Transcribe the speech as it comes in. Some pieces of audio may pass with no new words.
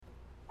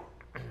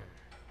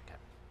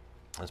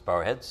Let's bow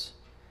our heads.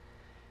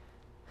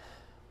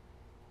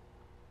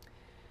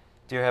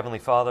 Dear Heavenly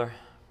Father,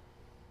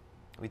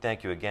 we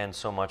thank you again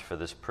so much for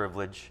this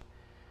privilege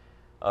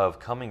of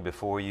coming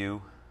before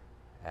you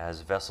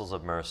as vessels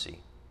of mercy,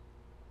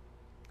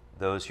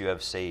 those you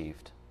have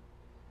saved,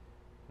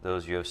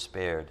 those you have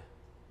spared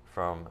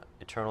from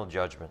eternal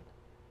judgment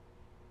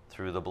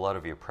through the blood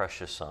of your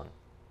precious Son.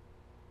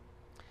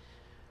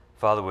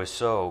 Father, we're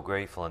so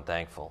grateful and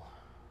thankful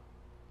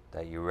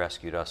that you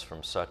rescued us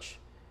from such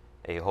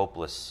a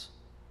hopeless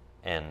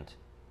end.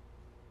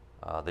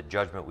 The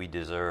judgment we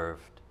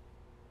deserved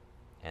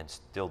and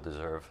still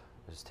deserve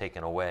is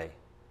taken away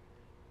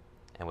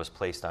and was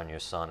placed on your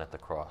Son at the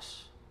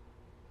cross.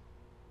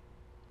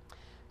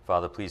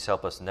 Father, please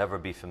help us never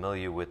be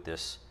familiar with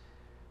this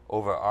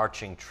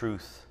overarching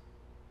truth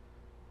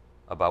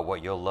about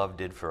what your love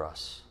did for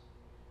us,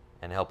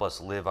 and help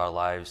us live our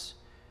lives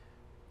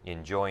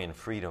in joy and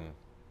freedom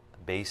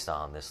based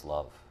on this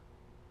love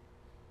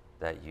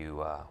that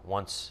you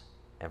once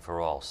and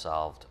for all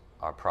solved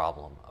our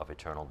problem of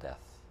eternal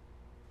death.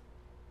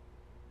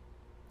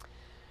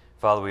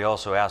 Father, we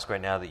also ask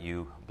right now that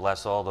you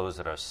bless all those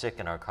that are sick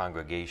in our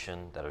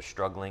congregation, that are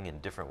struggling in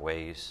different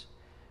ways.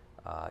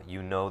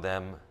 You know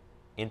them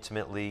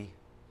intimately,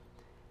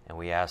 and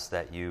we ask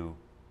that you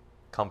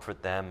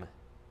comfort them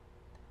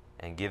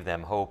and give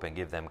them hope and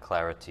give them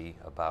clarity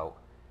about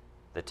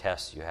the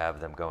tests you have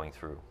them going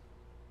through.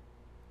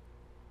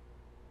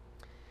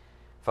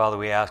 Father,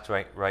 we ask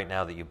right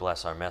now that you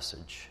bless our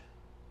message,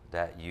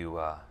 that you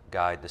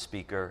guide the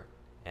speaker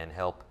and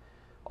help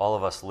all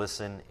of us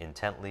listen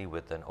intently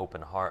with an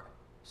open heart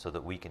so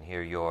that we can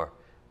hear your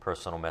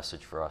personal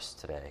message for us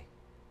today,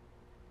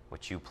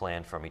 which you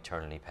planned from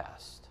eternity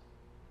past.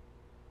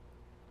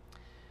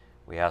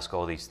 We ask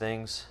all these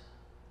things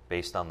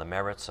based on the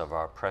merits of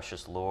our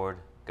precious Lord,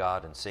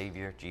 God and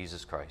Savior,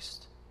 Jesus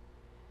Christ.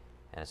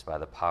 And it's by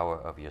the power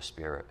of your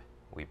Spirit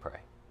we pray.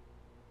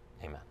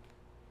 Amen.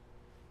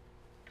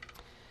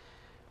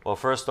 Well,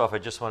 first off, I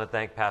just want to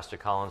thank Pastor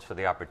Collins for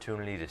the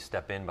opportunity to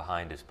step in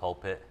behind his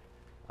pulpit.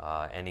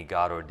 Any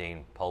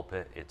God-ordained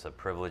pulpit, it's a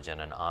privilege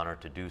and an honor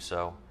to do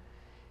so.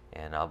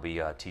 And I'll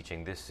be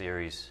teaching this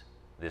series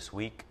this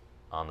week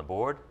on the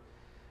board,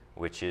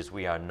 which is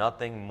We Are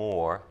Nothing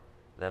More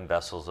Than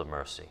Vessels of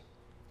Mercy.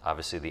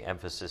 Obviously, the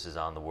emphasis is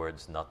on the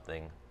words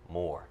nothing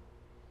more.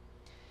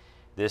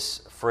 This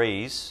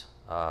phrase,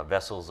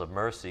 vessels of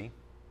mercy,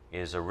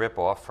 is a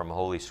ripoff from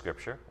Holy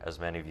Scripture, as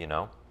many of you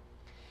know.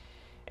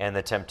 And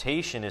the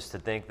temptation is to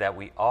think that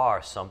we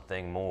are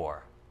something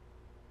more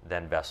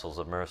than vessels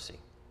of mercy.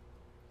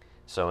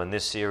 So in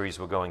this series,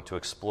 we're going to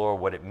explore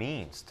what it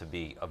means to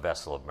be a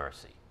vessel of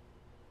mercy.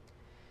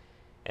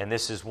 And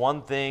this is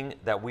one thing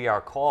that we are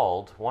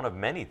called, one of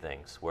many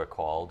things we're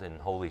called in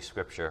Holy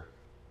Scripture,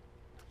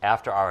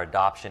 after our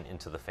adoption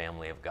into the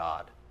family of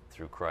God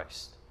through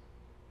Christ.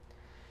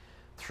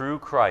 Through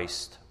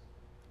Christ,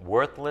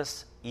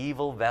 worthless,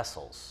 evil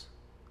vessels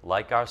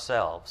like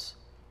ourselves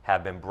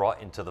have been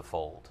brought into the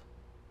fold.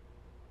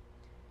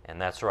 And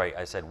that's right,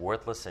 I said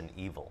worthless and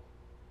evil.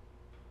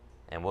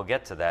 And we'll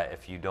get to that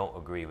if you don't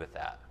agree with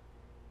that.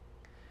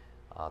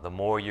 The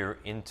more you're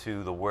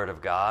into the Word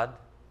of God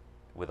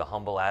with a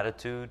humble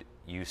attitude,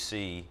 you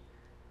see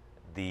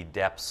the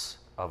depths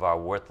of our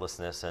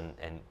worthlessness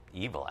and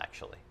evil,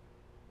 actually,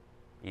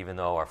 even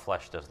though our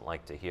flesh doesn't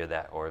like to hear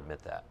that or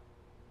admit that.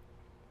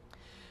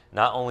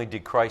 Not only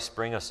did Christ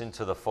bring us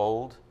into the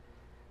fold,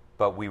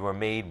 but we were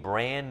made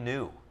brand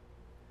new,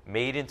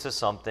 made into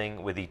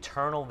something with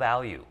eternal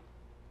value.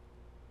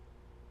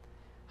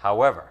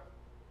 However,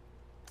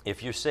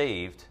 if you're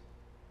saved,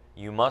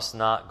 you must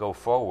not go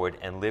forward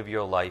and live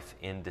your life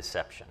in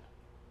deception.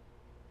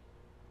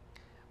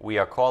 We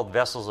are called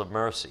vessels of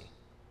mercy.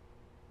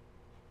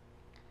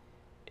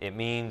 It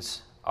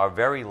means our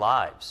very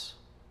lives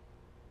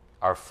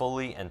are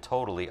fully and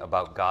totally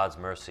about God's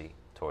mercy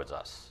towards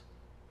us.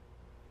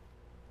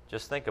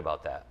 Just think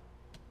about that.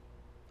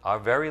 Our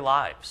very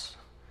lives,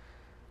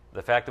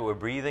 the fact that we're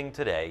breathing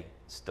today,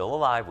 still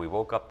alive, we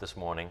woke up this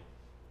morning,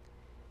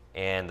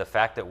 and the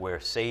fact that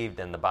we're saved,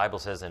 and the Bible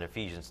says in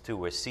Ephesians 2,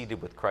 we're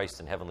seated with Christ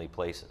in heavenly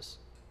places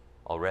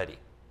already.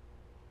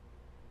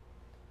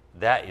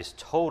 That is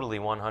totally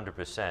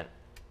 100%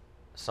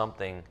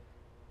 something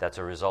that's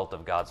a result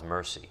of God's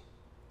mercy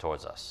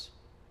towards us.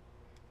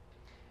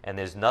 And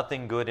there's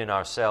nothing good in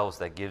ourselves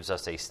that gives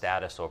us a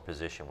status or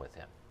position with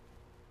Him.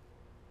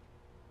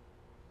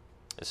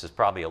 This is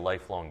probably a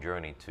lifelong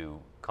journey to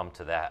come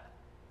to that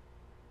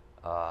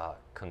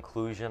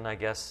conclusion, I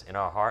guess, in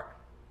our heart.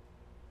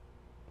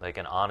 Like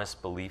an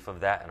honest belief of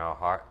that in our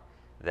heart,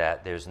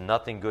 that there's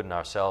nothing good in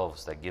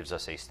ourselves that gives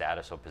us a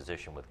status or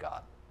position with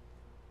God,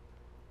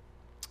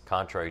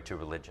 contrary to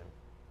religion.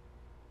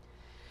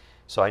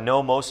 So I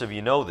know most of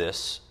you know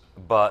this,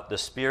 but the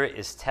Spirit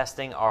is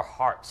testing our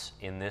hearts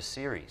in this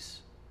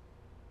series.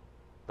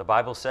 The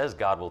Bible says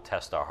God will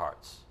test our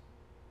hearts.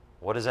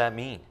 What does that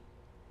mean?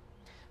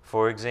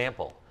 For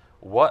example,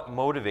 what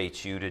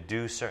motivates you to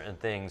do certain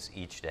things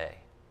each day?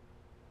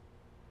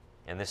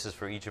 And this is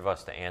for each of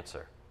us to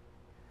answer.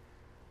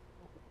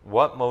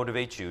 What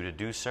motivates you to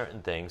do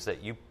certain things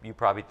that you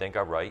probably think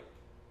are right?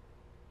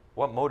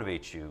 What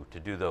motivates you to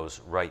do those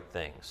right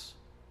things?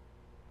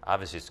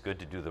 Obviously, it's good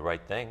to do the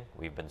right thing.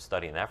 We've been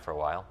studying that for a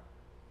while.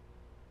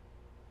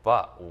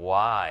 But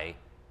why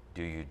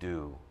do you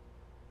do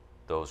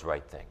those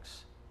right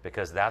things?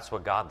 Because that's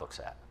what God looks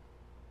at.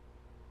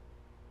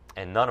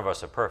 And none of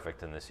us are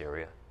perfect in this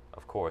area,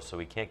 of course, so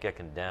we can't get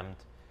condemned.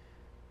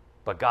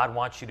 But God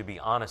wants you to be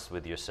honest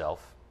with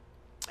yourself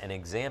and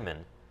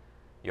examine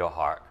your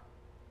heart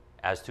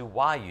as to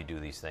why you do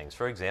these things.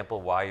 For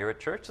example, why you're at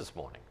church this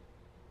morning.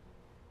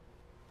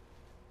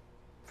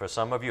 For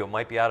some of you, it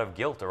might be out of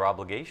guilt or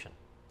obligation.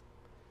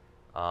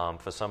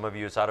 For some of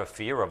you, it's out of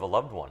fear of a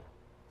loved one.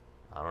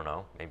 I don't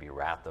know, maybe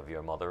wrath of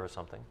your mother or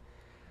something.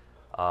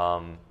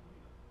 For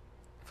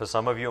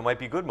some of you, it might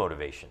be good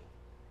motivation.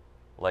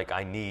 Like,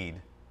 I need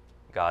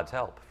God's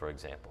help, for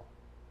example.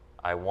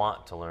 I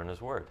want to learn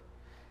His Word.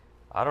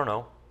 I don't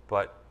know,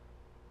 but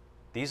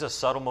these are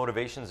subtle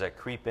motivations that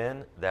creep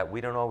in that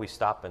we don't always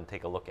stop and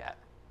take a look at.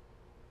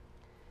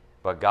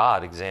 But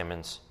God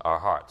examines our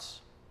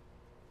hearts.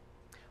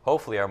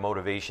 Hopefully our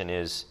motivation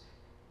is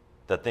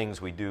the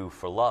things we do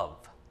for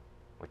love,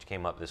 which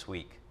came up this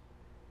week.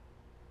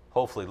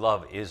 Hopefully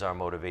love is our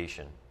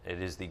motivation.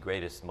 It is the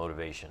greatest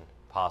motivation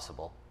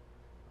possible.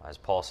 As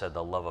Paul said,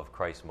 the love of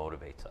Christ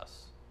motivates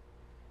us.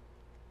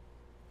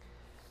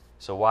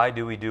 So why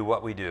do we do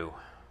what we do?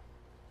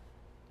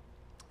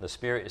 The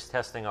Spirit is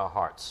testing our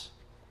hearts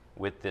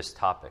with this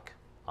topic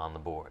on the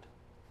board.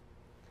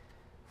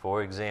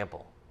 For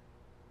example,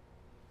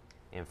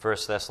 in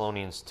 1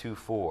 Thessalonians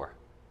 2:4,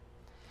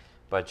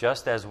 but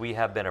just as we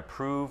have been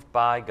approved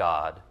by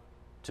God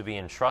to be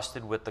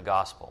entrusted with the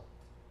gospel,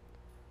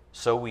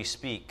 so we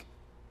speak,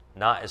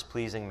 not as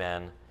pleasing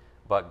men,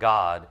 but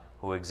God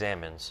who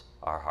examines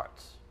our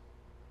hearts.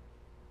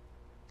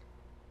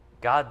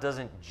 God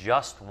doesn't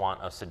just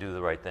want us to do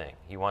the right thing.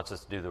 He wants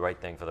us to do the right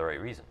thing for the right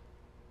reason.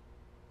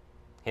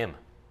 Him.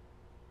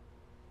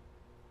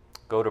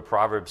 Go to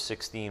Proverbs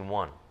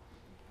 16:1.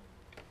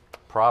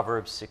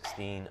 Proverbs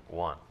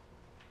 16:1.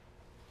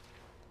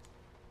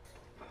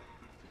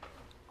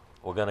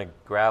 We're going to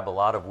grab a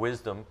lot of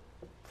wisdom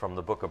from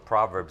the book of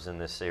Proverbs in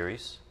this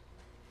series.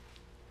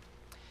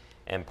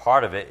 And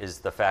part of it is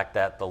the fact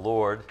that the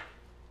Lord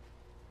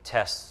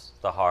tests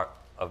the heart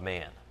of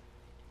man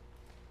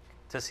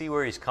to see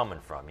where he's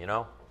coming from, you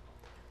know?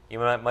 You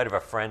might have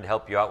a friend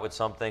help you out with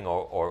something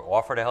or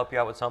offer to help you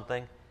out with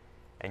something,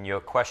 and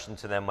your question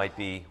to them might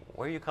be,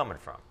 where are you coming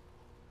from?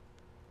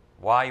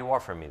 Why are you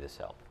offering me this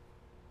help?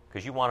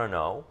 Because you want to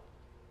know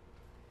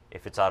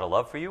if it's out of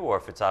love for you or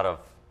if it's out of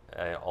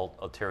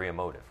ulterior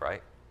motive,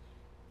 right?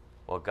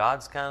 Well,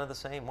 God's kind of the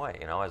same way,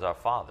 you know, as our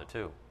Father,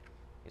 too.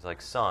 He's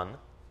like, son,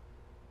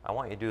 I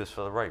want you to do this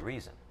for the right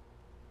reason.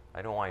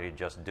 I don't want you to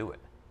just do it.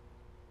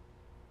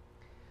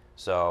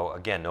 So,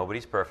 again,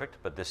 nobody's perfect,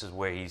 but this is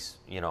where he's,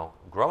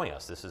 growing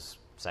us. This is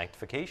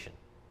sanctification.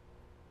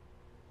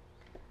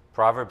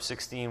 Proverbs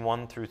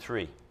 16:1 through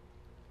 3.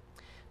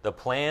 The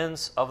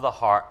plans of the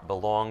heart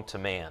belong to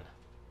man,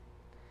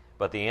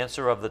 but the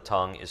answer of the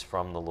tongue is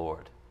from the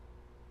Lord.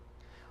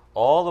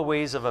 All the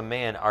ways of a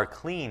man are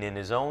clean in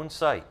his own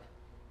sight,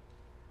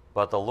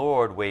 but the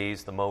Lord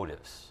weighs the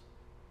motives.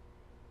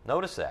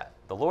 Notice that.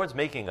 The Lord's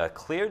making a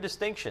clear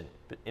distinction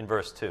in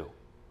verse 2.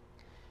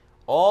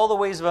 All the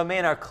ways of a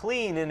man are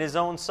clean in his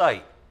own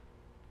sight.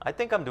 I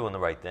think I'm doing the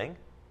right thing.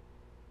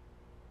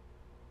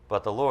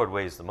 But the Lord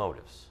weighs the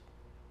motives.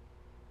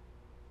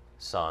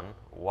 Son,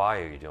 why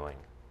are you doing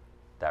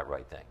that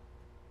right thing?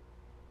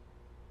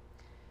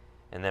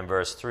 And then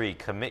verse 3,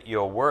 commit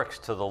your works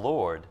to the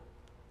Lord,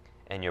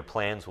 and your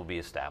plans will be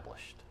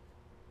established.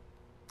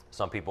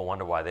 Some people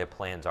wonder why their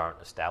plans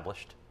aren't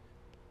established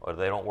or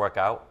they don't work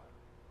out.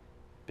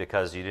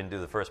 Because you didn't do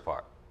the first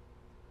part.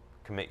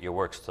 Commit your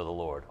works to the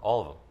Lord.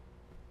 All of them.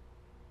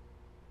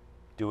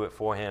 Do it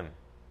for Him.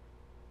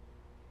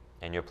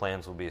 And your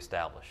plans will be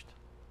established.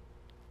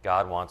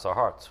 God wants our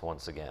hearts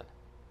once again.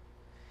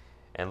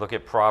 And look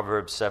at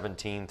Proverbs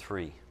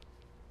 17:3.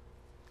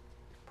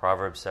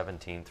 Proverbs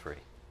 17:3.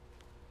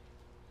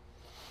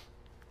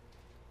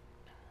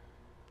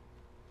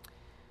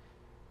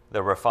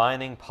 The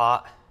refining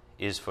pot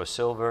is for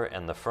silver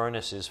and the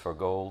furnace is for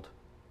gold,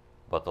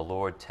 but the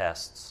Lord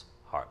tests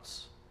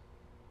hearts.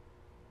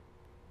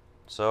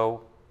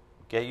 So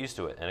get used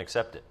to it and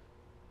accept it.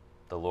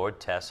 The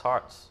Lord tests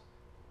hearts.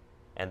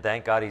 And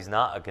thank God He's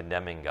not a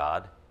condemning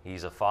God.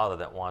 He's a Father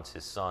that wants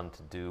His Son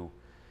to do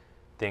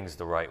things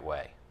the right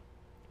way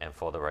and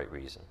for the right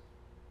reason.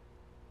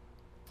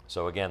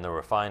 So again, the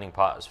refining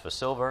pot is for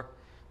silver,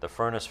 the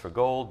furnace for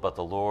gold, but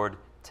the Lord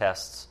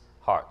tests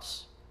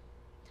hearts.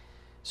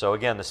 So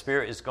again, the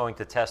Spirit is going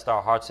to test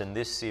our hearts in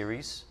this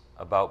series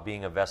about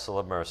being a vessel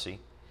of mercy.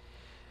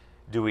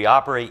 Do we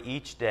operate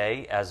each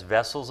day as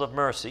vessels of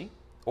mercy,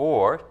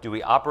 or do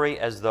we operate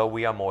as though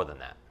we are more than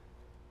that?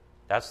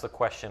 That's the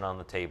question on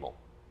the table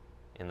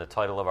in the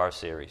title of our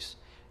series.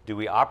 Do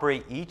we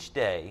operate each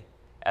day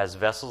as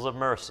vessels of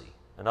mercy?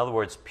 In other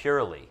words,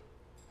 purely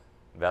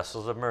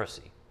vessels of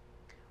mercy.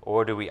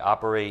 Or do we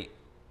operate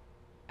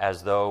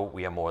as though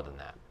we are more than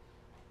that.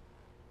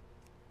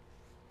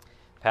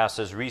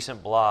 Pastor's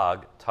recent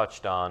blog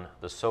touched on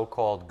the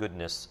so-called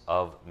goodness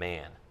of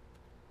man.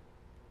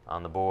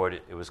 On the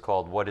board, it was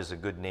called What is a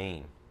Good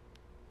Name?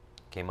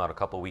 Came out a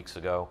couple weeks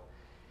ago.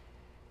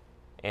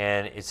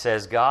 And it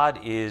says, God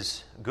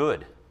is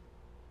good.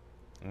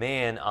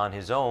 Man on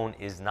his own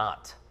is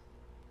not,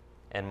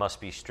 and must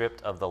be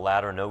stripped of the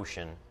latter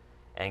notion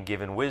and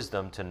given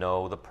wisdom to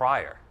know the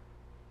prior.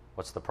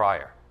 What's the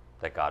prior?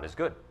 That God is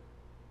good.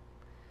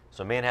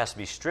 So man has to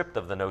be stripped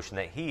of the notion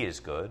that he is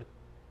good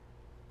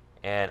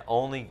and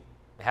only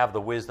have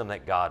the wisdom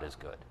that God is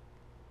good.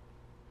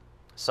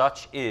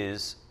 Such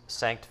is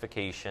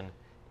sanctification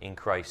in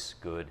Christ's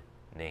good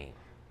name.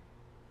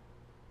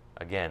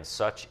 Again,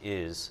 such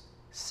is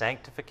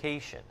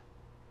sanctification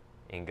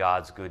in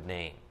God's good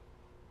name.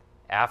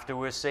 After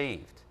we're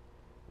saved,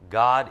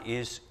 God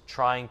is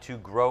trying to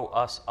grow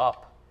us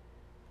up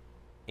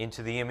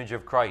into the image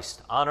of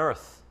Christ on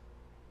earth.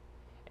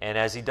 And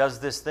as he does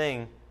this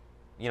thing,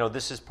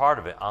 this is part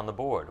of it on the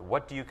board.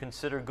 What do you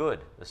consider good?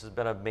 This has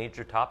been a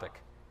major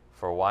topic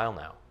for a while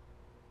now.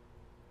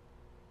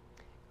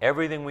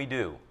 Everything we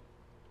do,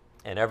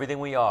 and everything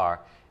we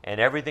are, and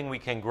everything we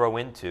can grow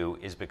into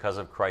is because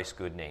of Christ's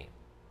good name.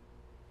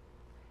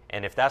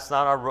 And if that's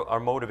not our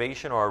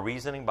motivation or our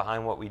reasoning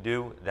behind what we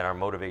do, then our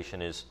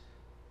motivation is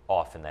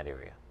off in that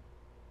area.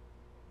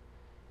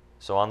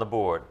 So on the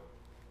board,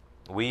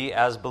 we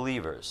as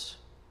believers,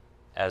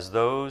 as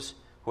those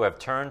who have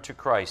turned to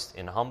Christ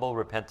in humble,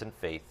 repentant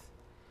faith,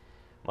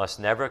 must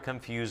never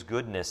confuse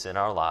goodness in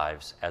our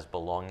lives as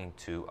belonging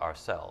to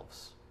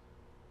ourselves.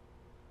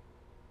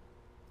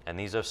 And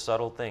these are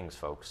subtle things,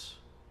 folks.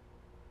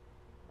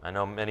 I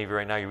know many of you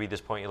right now, you read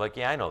this point, you're like,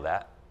 yeah, I know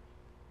that.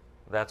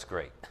 That's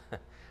great.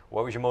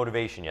 What was your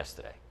motivation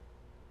yesterday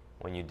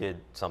when you did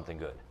something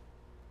good?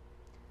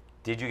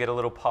 Did you get a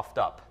little puffed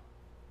up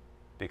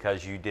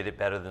because you did it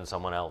better than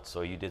someone else,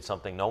 or you did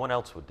something no one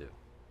else would do?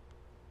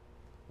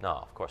 No,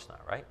 of course not,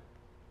 right?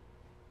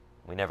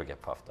 We never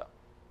get puffed up.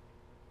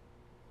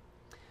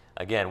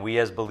 Again, we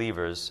as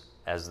believers,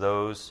 as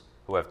those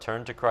who have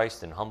turned to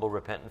Christ in humble,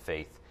 repentant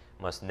faith,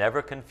 must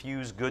never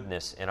confuse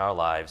goodness in our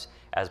lives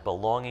as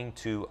belonging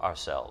to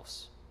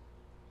ourselves.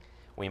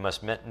 We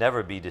must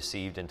never be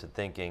deceived into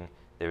thinking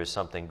there is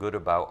something good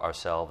about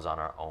ourselves on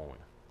our own.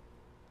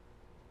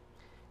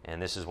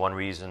 And this is one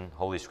reason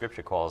Holy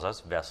Scripture calls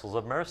us vessels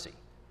of mercy.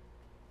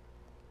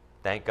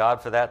 Thank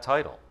God for that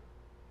title.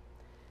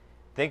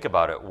 Think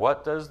about it.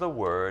 What does the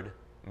word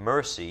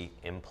mercy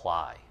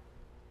imply?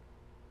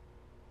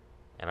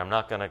 And I'm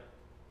not going to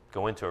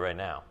go into it right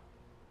now,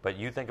 but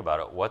you think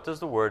about it. What does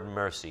the word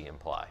mercy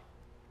imply?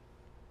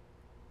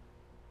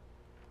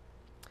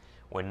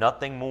 We're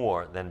nothing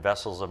more than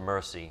vessels of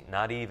mercy,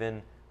 not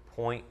even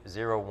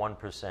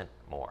 0.01%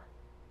 more.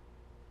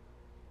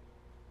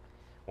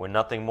 We're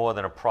nothing more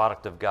than a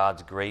product of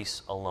God's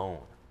grace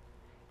alone.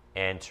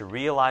 And to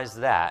realize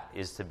that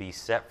is to be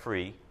set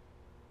free,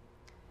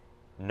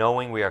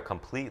 knowing we are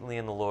completely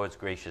in the Lord's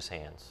gracious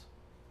hands.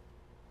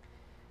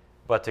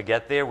 But to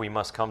get there, we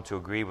must come to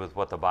agree with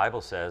what the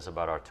Bible says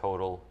about our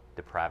total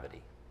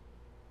depravity.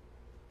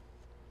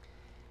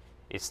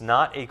 It's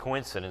not a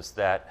coincidence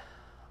that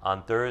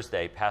on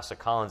Thursday, Pastor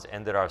Collins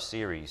ended our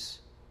series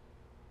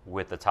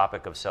with the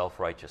topic of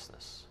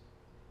self-righteousness.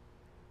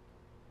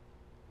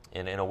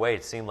 And in a way,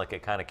 it seemed like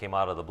it kind of came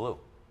out of the blue.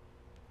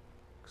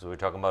 Because we were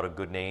talking about a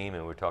good name,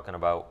 and we were talking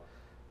about,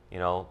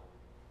 the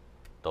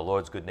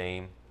Lord's good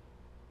name.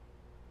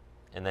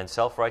 And then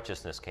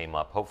self-righteousness came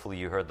up. Hopefully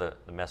you heard the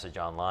message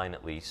online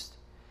at least.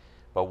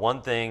 But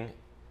one thing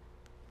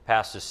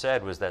Pastor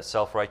said was that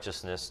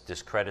self-righteousness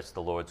discredits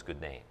the Lord's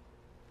good name.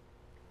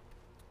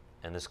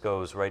 And this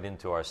goes right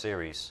into our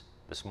series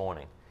this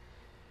morning.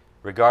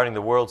 Regarding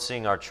the world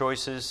seeing our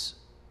choices,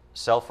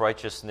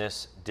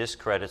 self-righteousness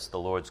discredits the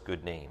Lord's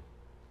good name.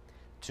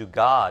 To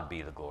God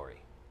be the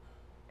glory.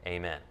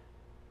 Amen.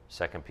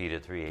 2 Peter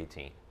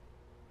 3:18.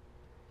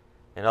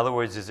 In other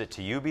words, is it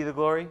to you be the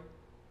glory,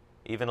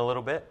 even a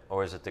little bit,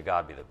 or is it to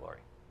God be the glory?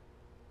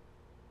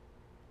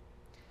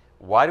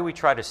 Why do we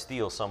try to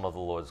steal some of the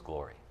Lord's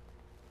glory?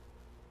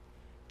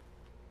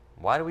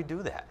 Why do we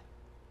do that?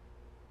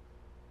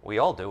 We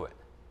all do it.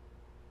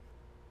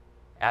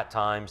 At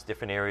times,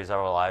 different areas of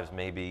our lives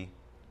maybe,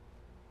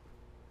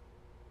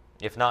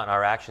 if not in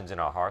our actions, in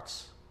our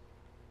hearts.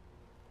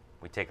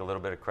 We take a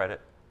little bit of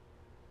credit,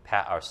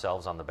 pat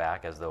ourselves on the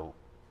back as though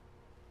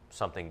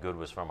something good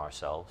was from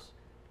ourselves.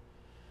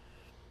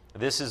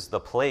 This is the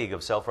plague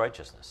of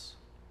self-righteousness.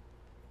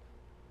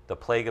 The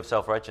plague of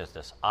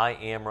self-righteousness. I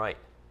am right.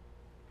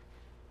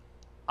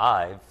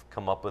 I've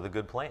come up with a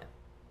good plan.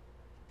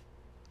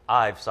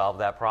 I've solved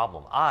that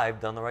problem. I've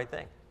done the right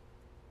thing.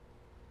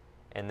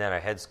 And then our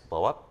heads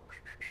blow up,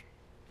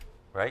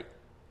 right?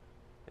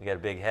 We got a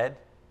big head.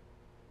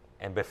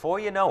 And before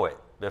you know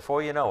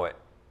it,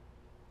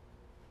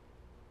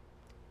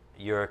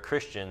 you're a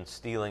Christian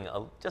stealing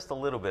just a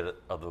little bit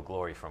of the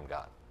glory from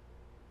God.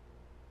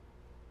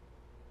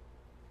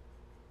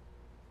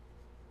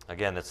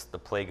 Again, it's the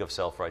plague of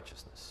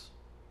self-righteousness.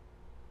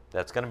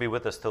 That's going to be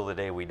with us till the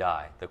day we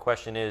die. The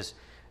question is,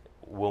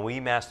 will we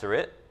master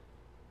it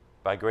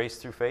by grace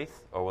through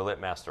faith, or will it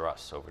master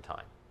us over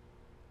time?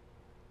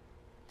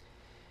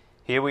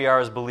 Here we are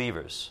as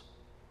believers,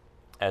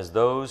 as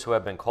those who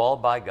have been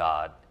called by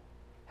God,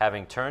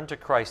 having turned to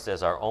Christ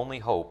as our only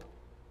hope,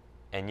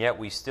 and yet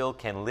we still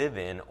can live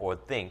in or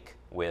think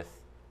with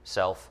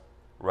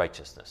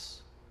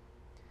self-righteousness.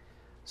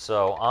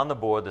 So on the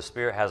board, the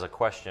Spirit has a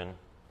question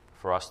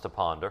for us to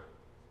ponder.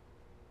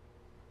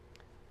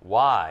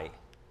 Why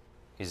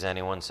is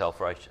anyone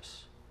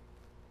self-righteous?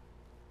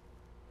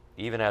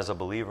 Even as a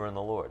believer in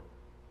the Lord.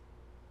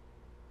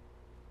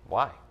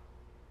 Why?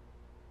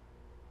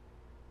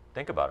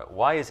 Think about it.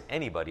 Why is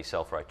anybody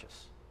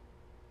self-righteous?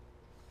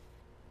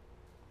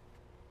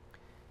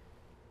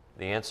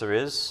 The answer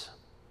is,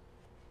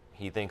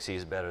 he thinks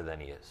he's better than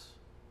he is.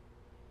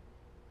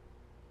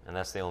 And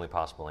that's the only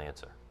possible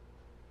answer.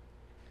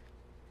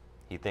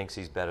 He thinks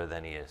he's better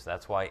than he is.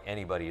 That's why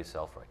anybody is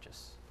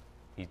self-righteous.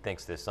 He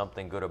thinks there's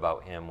something good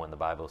about him when the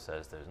Bible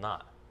says there's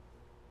not.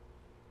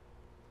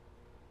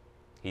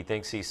 He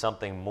thinks he's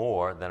something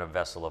more than a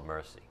vessel of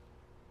mercy,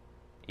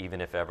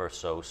 even if ever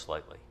so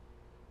slightly.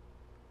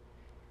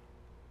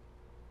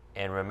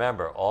 And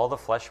remember, all the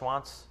flesh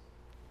wants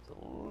is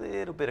a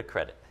little bit of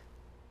credit.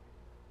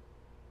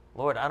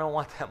 Lord, I don't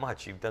want that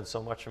much. You've done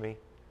so much for me.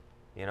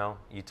 You know,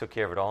 you took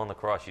care of it all on the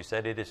cross. You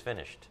said it is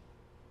finished.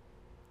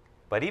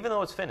 But even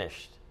though it's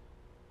finished,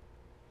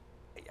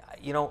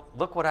 you know,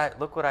 look what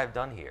I've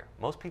done here.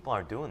 Most people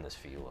aren't doing this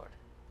for you, Lord.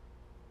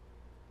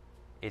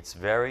 It's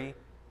very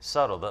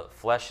subtle. The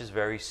flesh is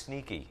very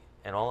sneaky,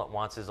 and all it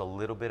wants is a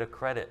little bit of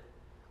credit,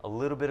 a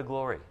little bit of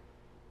glory,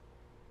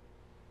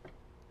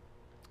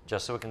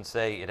 just so it can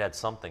say it had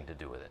something to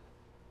do with it.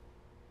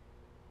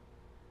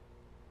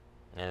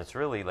 And it's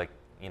really like,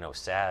 you know,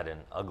 sad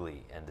and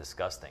ugly and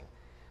disgusting.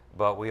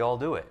 But we all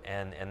do it,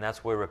 and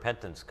that's where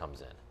repentance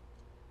comes in,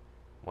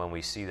 when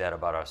we see that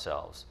about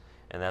ourselves.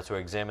 And that's where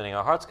examining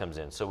our hearts comes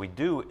in. So we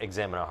do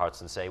examine our hearts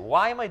and say,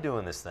 why am I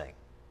doing this thing?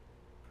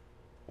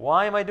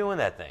 Why am I doing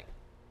that thing?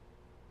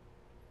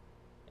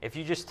 If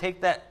you just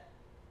take that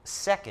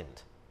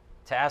second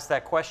to ask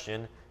that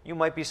question, you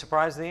might be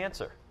surprised at the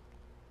answer.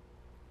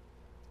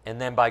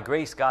 And then by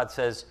grace, God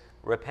says,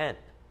 repent.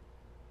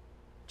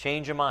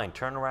 Change your mind.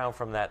 Turn around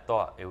from that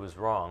thought. It was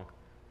wrong.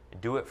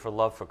 And do it for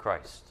love for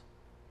Christ.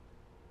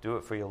 Do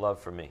it for your love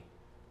for me.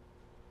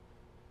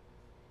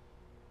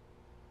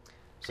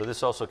 So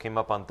this also came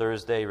up on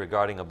Thursday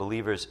regarding a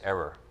believer's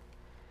error.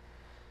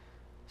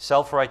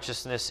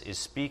 Self-righteousness is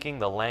speaking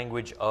the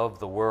language of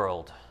the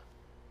world.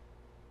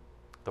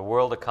 The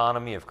world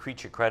economy of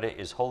creature credit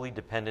is wholly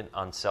dependent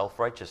on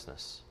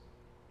self-righteousness.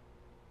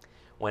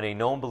 When a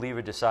known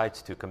believer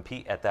decides to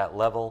compete at that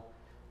level,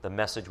 the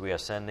message we are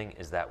sending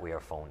is that we are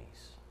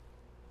phonies.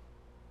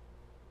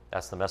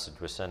 That's the message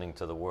we're sending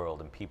to the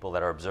world and people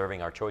that are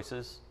observing our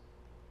choices,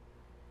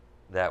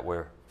 that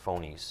we're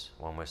phonies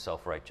when we're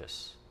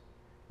self-righteous.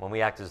 When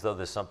we act as though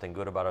there's something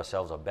good about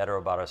ourselves or better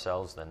about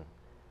ourselves than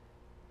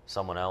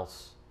someone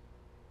else,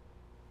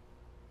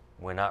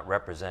 we're not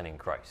representing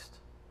Christ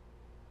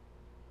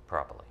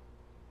properly.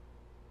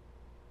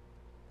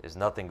 There's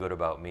nothing good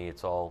about me.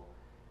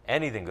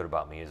 Anything good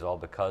about me is all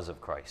because of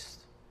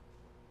Christ.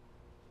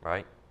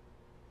 Right?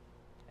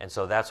 And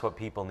so that's what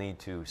people need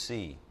to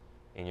see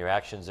in your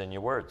actions and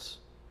your words.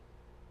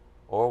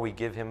 Or we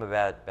give him a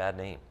bad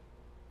name.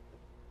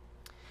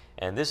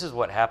 And this is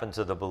what happened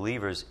to the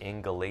believers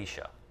in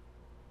Galatia.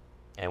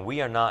 And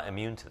we are not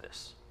immune to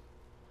this.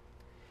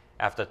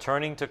 After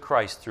turning to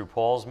Christ through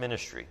Paul's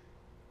ministry,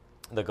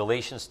 the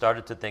Galatians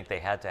started to think they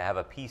had to have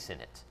a piece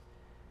in it.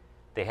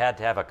 They had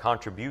to have a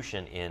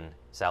contribution in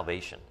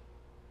salvation.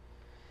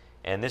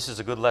 And this is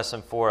a good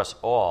lesson for us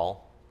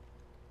all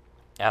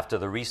after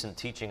the recent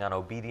teaching on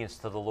obedience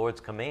to the Lord's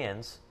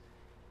commands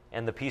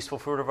and the peaceful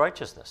fruit of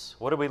righteousness.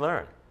 What do we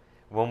learn?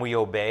 When we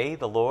obey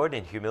the Lord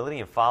in humility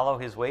and follow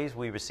his ways,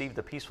 we receive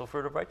the peaceful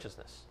fruit of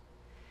righteousness.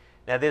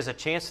 Now, there's a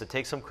chance to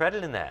take some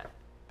credit in that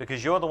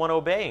because you're the one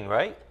obeying,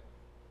 right?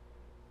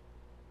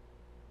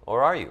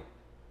 Or are you?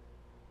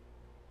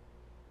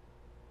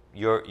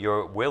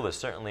 Your will is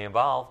certainly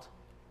involved,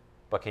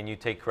 but can you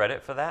take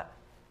credit for that?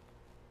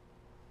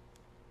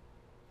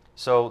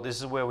 So this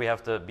is where we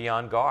have to be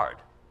on guard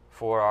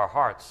for our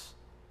hearts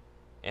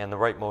and the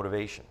right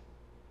motivation.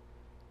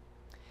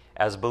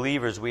 As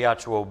believers, we are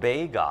to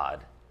obey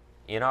God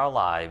in our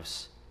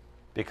lives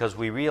because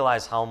we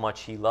realize how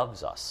much he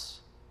loves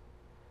us,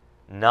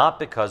 not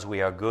because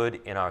we are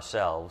good in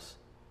ourselves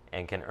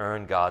and can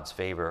earn God's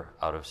favor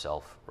out of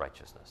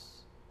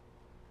self-righteousness.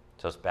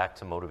 So it's back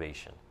to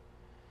motivation.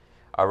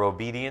 Our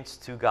obedience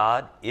to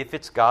God, if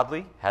it's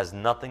godly, has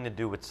nothing to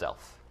do with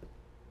self.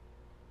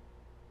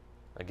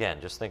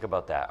 Again, just think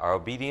about that. Our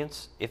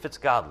obedience, if it's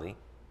godly,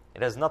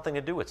 it has nothing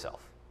to do with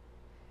self.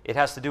 It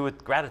has to do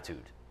with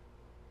gratitude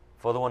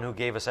for the one who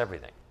gave us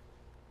everything.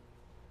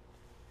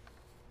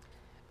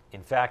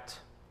 In fact,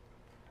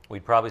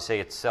 we'd probably say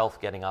it's self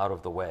getting out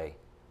of the way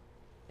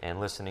and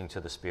listening to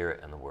the Spirit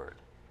and the Word.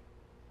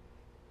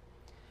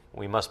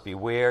 We must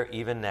beware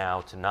even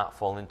now to not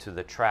fall into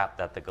the trap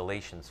that the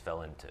Galatians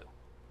fell into.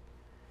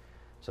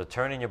 So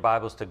turn in your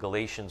Bibles to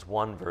Galatians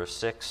 1, verse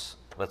 6.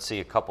 Let's see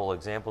a couple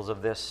examples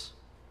of this.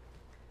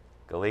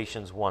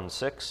 Galatians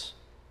 1:6.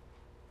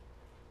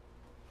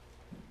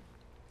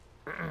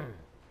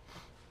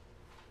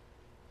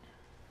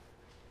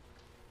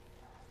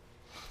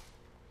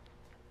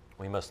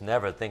 We must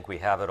never think we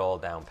have it all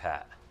down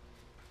pat.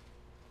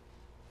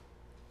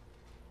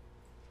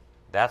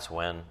 That's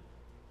when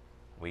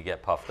we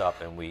get puffed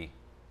up and we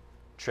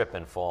trip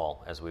and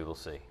fall, as we will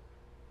see.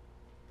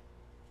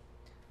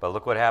 But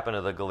look what happened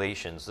to the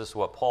Galatians. This is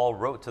what Paul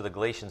wrote to the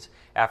Galatians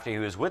after he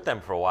was with them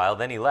for a while.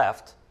 Then he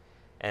left.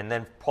 And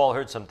then Paul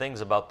heard some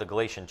things about the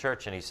Galatian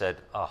church, and he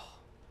said, "Oh,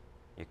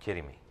 you're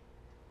kidding me."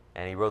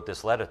 And he wrote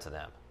this letter to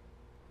them.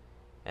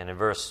 And in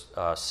verse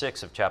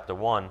 6 of chapter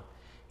 1,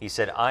 he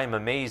said, "I am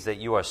amazed that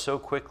you are so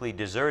quickly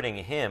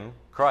deserting him,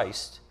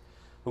 Christ,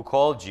 who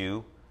called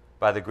you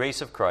by the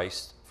grace of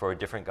Christ for a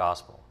different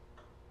gospel,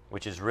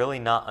 which is really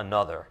not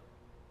another.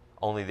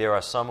 Only there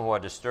are some who are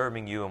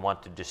disturbing you and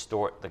want to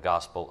distort the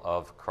gospel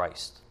of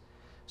Christ."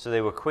 So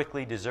they were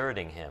quickly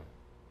deserting him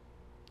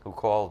who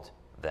called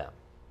them.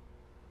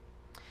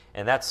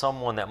 And that's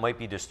someone that might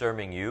be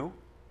disturbing you.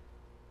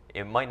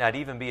 It might not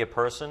even be a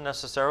person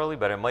necessarily,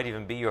 but it might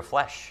even be your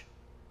flesh,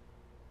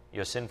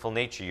 your sinful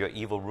nature, your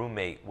evil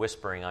roommate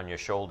whispering on your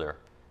shoulder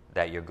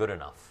that you're good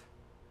enough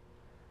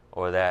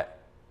or that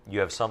you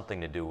have something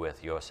to do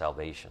with your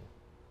salvation.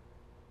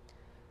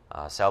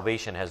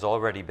 Salvation has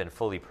already been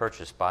fully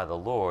purchased by the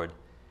Lord,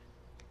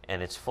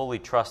 and it's fully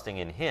trusting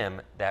in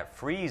Him that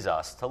frees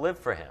us to live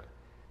for Him,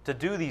 to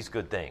do these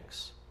good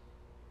things.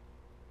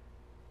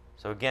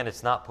 So again,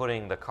 it's not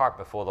putting the cart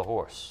before the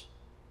horse.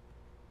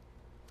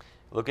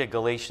 Look at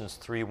Galatians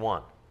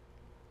 3:1.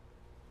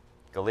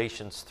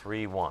 Galatians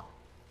 3:1.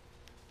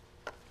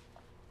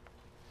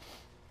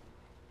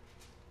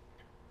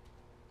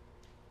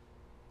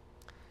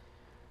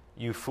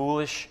 You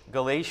foolish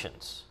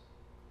Galatians,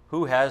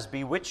 who has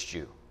bewitched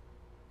you,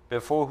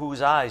 before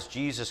whose eyes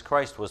Jesus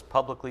Christ was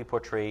publicly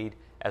portrayed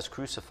as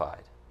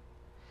crucified?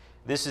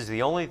 This is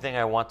the only thing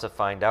I want to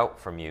find out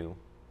from you.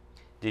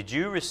 Did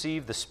you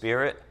receive the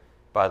Spirit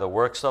by the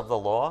works of the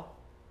law,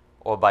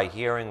 or by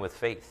hearing with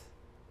faith?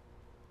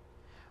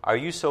 Are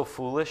you so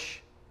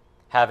foolish?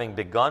 Having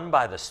begun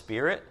by the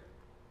Spirit,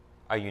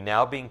 are you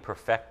now being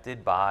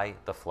perfected by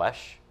the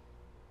flesh?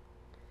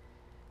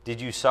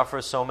 Did you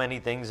suffer so many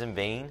things in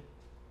vain,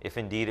 if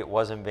indeed it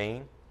was in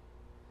vain?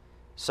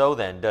 So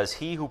then, does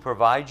he who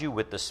provides you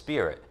with the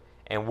Spirit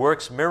and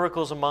works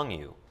miracles among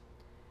you,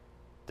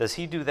 does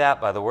he do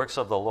that by the works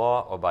of the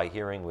law or by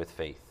hearing with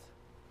faith?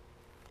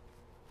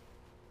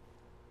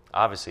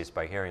 Obviously, it's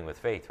by hearing with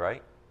faith,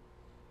 right?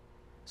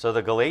 So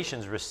the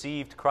Galatians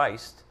received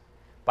Christ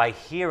by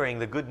hearing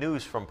the good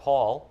news from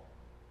Paul.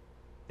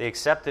 They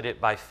accepted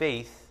it by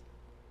faith.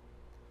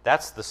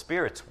 That's the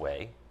Spirit's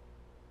way.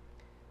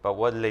 But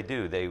what did they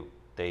do?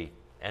 They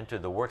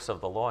entered the works of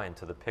the law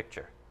into the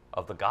picture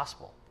of the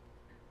gospel.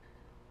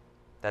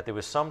 That there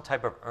was some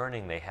type of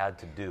earning they had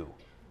to do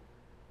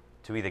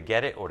to either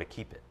get it or to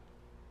keep it.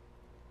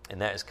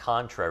 And that is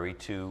contrary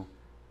to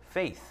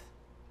faith.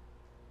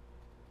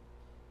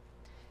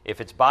 If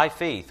it's by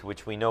faith,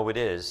 which we know it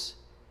is,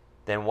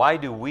 then why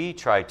do we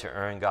try to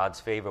earn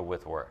God's favor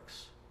with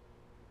works?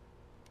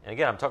 And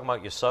again, I'm talking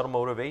about your subtle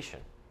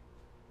motivation.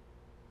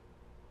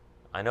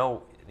 I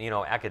know,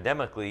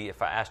 academically,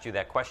 if I asked you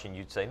that question,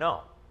 you'd say,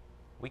 no,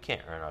 we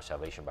can't earn our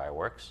salvation by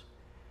works.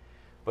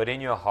 But in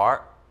your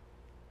heart,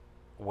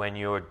 when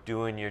you're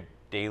doing your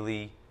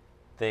daily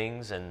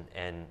things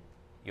and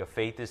your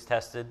faith is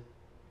tested,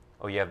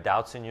 or you have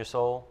doubts in your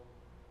soul,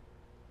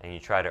 and you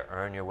try to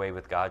earn your way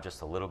with God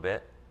just a little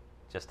bit,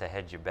 just to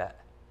hedge your bet,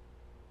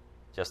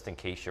 just in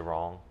case you're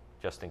wrong,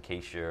 just in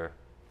case you're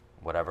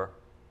whatever.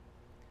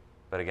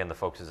 But again, the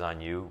focus is on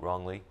you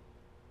wrongly,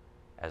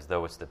 as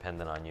though it's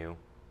dependent on you.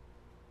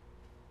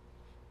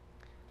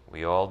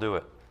 We all do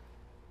it.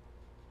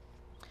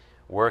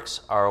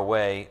 Works are a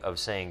way of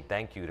saying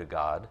thank you to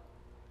God,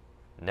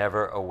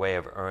 never a way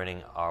of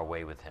earning our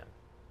way with Him.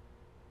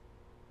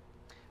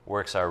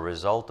 Works are a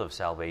result of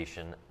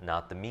salvation,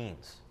 not the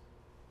means.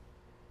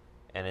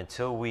 And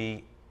until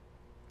we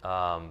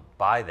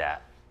buy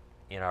that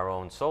in our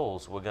own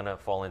souls, we're going to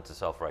fall into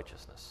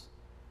self-righteousness.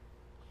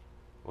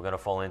 We're going to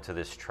fall into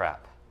this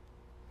trap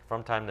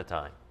from time to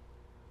time.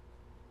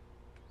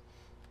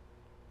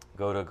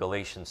 Go to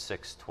Galatians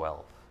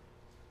 6:12.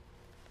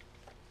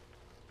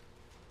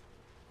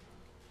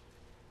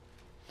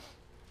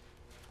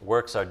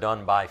 Works are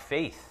done by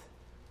faith,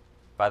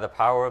 by the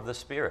power of the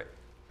Spirit,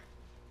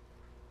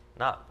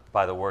 not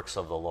by the works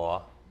of the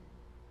law,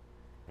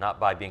 not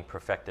by being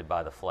perfected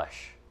by the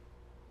flesh.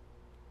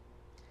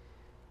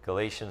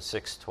 Galatians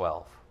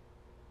 6:12.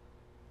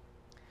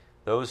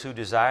 Those who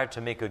desire to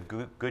make a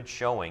good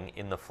showing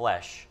in the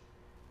flesh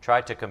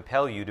try to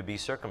compel you to be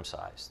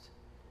circumcised,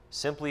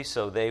 simply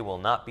so they will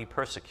not be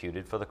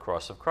persecuted for the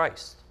cross of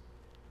Christ.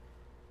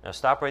 Now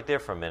stop right there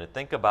for a minute.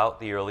 Think about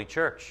the early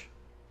church.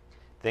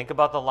 Think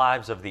about the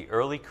lives of the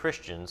early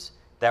Christians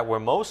that were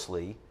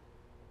mostly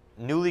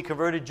newly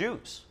converted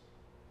Jews.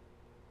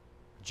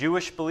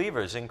 Jewish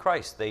believers in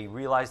Christ. They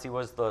realized he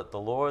was the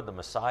Lord, the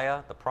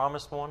Messiah, the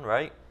promised one,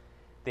 right?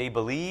 They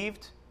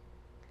believed.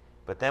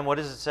 But then what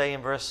does it say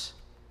in verse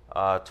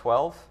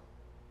 12?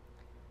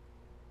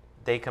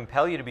 They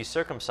compel you to be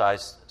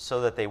circumcised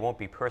so that they won't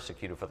be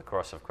persecuted for the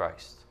cross of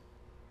Christ.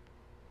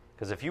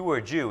 Because if you were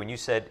a Jew and you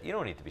said, you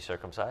don't need to be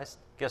circumcised,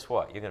 guess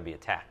what? You're going to be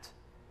attacked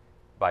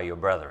by your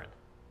brethren,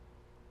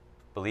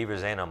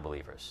 believers and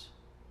unbelievers.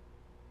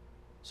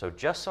 So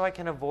just so I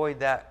can avoid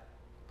that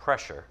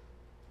pressure,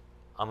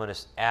 I'm going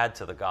to add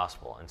to the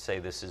gospel and say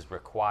this is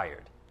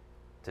required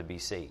to be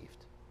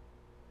saved.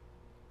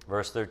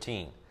 Verse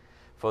 13,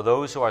 for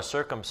those who are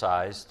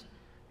circumcised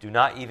do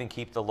not even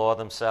keep the law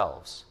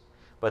themselves,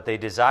 but they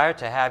desire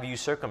to have you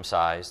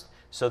circumcised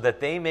so that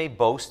they may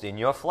boast in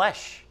your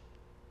flesh.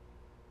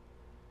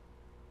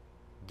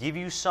 Give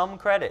you some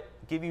credit,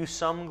 give you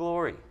some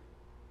glory.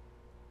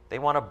 They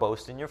want to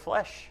boast in your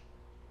flesh.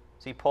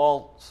 See,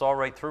 Paul saw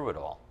right through it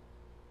all.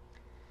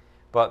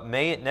 But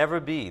may it never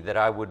be that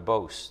I would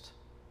boast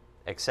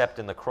except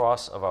in the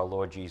cross of our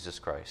Lord Jesus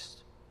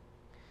Christ,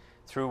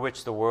 through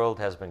which the world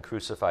has been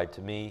crucified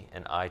to me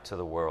and I to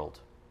the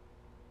world.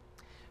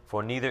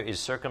 For neither is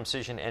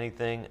circumcision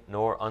anything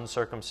nor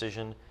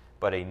uncircumcision,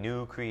 but a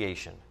new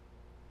creation.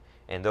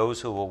 And those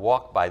who will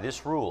walk by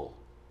this rule,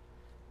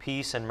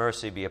 peace and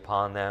mercy be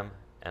upon them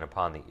and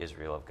upon the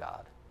Israel of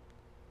God.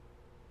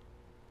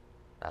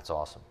 That's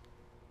awesome.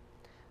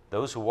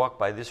 Those who walk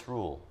by this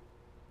rule,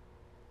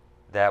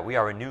 that we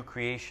are a new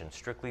creation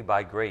strictly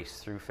by grace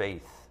through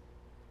faith,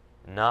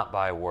 not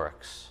by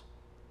works.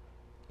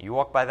 You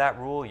walk by that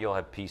rule, you'll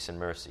have peace and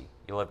mercy.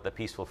 You'll have the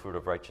peaceful fruit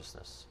of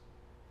righteousness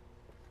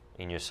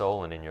in your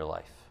soul and in your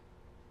life.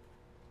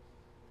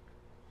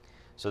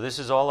 So this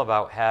is all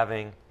about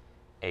having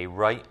a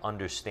right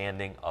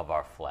understanding of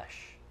our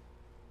flesh.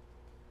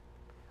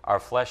 Our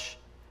flesh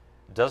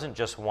doesn't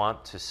just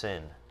want to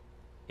sin,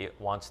 it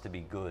wants to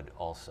be good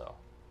also.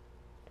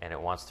 And it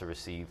wants to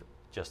receive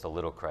just a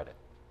little credit.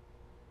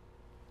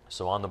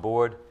 So on the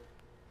board,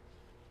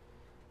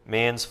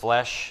 man's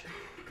flesh,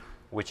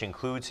 which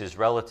includes his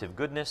relative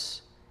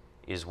goodness,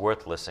 is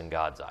worthless in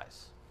God's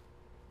eyes.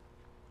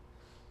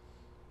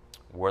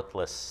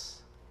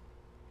 Worthless.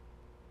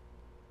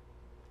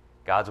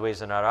 God's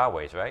ways are not our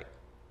ways, right?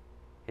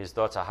 His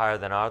thoughts are higher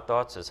than our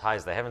thoughts, as high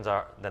as the heavens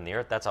are than the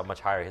earth. That's how much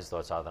higher his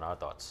thoughts are than our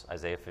thoughts.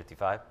 Isaiah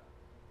 55.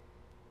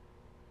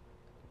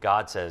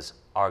 God says,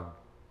 our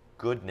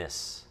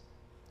goodness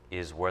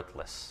is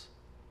worthless.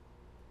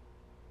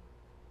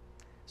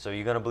 So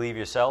you're going to believe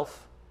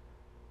yourself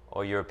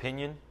or your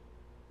opinion,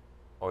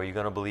 or you're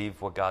going to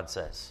believe what God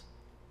says.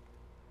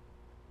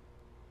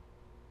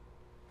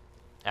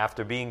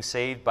 After being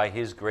saved by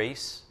his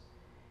grace,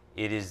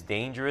 it is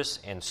dangerous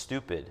and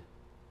stupid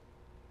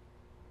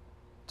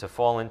to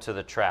fall into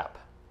the trap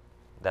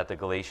that the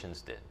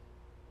Galatians did.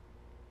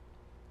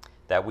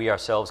 That we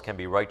ourselves can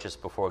be righteous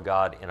before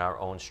God in our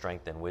own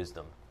strength and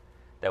wisdom.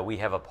 That we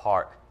have a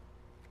part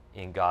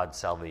in God's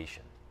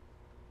salvation.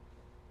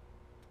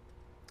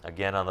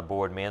 Again on the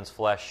board, man's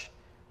flesh,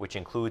 which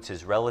includes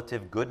his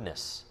relative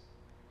goodness,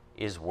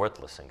 is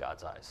worthless in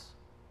God's eyes.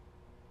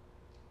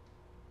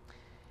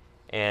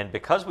 And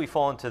because we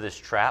fall into this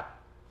trap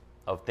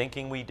of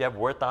thinking we have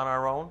worth on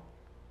our own,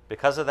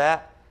 because of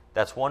that,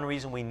 that's one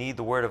reason we need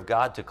the Word of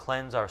God to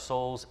cleanse our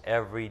souls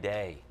every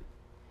day.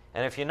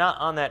 And if you're not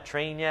on that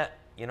train yet,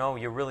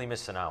 you're really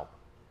missing out.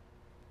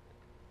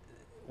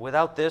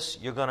 Without this,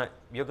 you're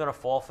gonna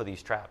fall for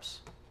these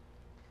traps.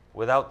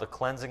 Without the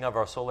cleansing of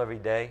our soul every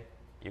day,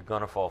 you're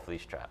gonna fall for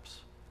these traps.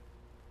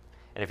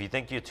 And if you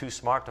think you're too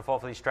smart to fall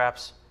for these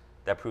traps,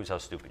 that proves how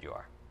stupid you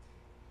are.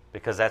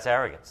 Because that's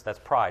arrogance, that's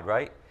pride,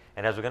 right?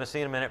 And as we're going to see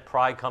in a minute,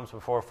 pride comes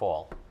before a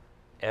fall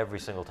every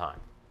single time.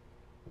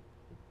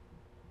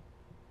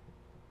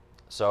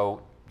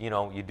 So, we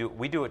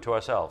do it to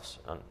ourselves.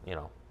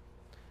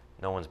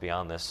 No one's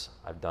beyond this.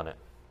 I've done it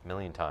a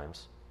million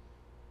times.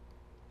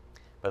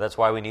 But that's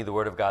why we need the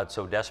Word of God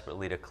so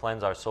desperately to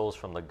cleanse our souls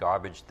from the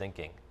garbage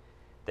thinking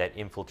that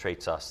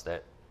infiltrates us,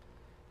 that,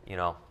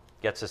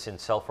 gets us in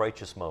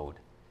self-righteous mode,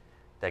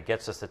 that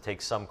gets us to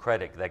take some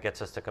credit, that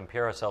gets us to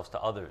compare ourselves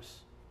to others,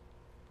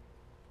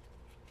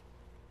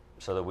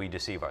 so that we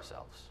deceive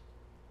ourselves.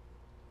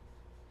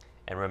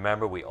 And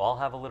remember, we all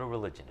have a little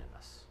religion in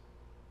us.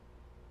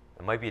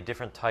 It might be a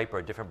different type or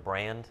a different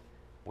brand.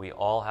 We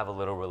all have a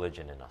little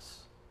religion in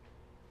us.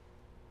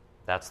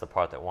 That's the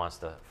part that wants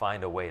to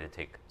find a way to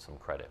take some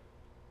credit.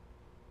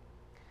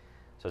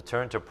 So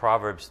turn to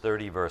Proverbs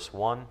 30, verse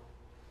 1.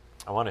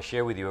 I want to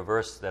share with you a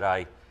verse that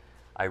I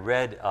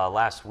read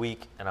last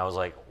week, and I was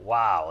like,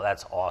 wow,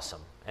 that's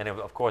awesome. And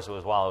of course, it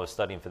was while I was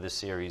studying for this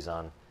series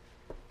on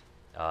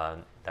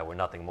that we're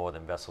nothing more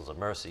than vessels of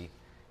mercy.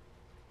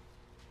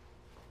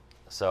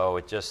 So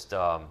it just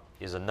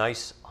is a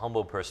nice,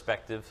 humble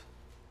perspective.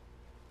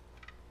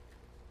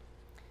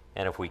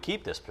 And if we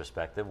keep this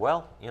perspective,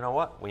 well, you know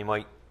what? We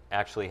might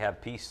actually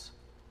have peace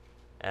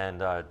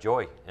and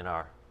joy in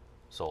our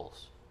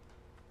souls.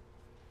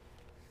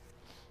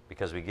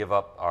 because we give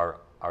up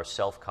our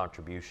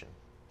self-contribution.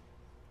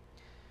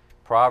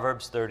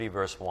 Proverbs 30,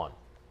 verse 1.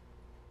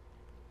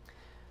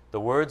 The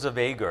words of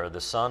Agur,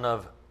 the son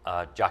of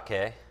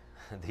Jakeh,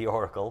 the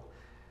oracle,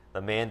 the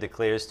man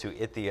declares to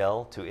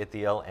Ithiel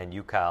and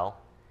Ukal,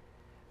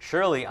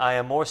 surely I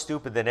am more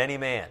stupid than any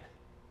man.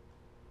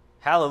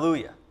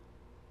 Hallelujah.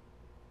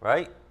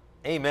 Right?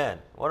 Amen.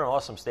 What an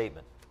awesome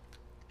statement.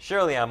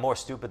 Surely I'm more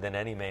stupid than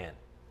any man.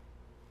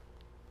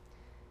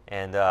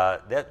 And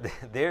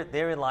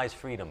therein lies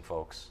freedom,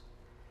 folks.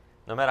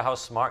 No matter how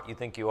smart you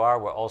think you are,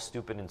 we're all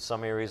stupid in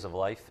some areas of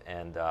life,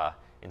 and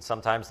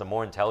sometimes the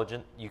more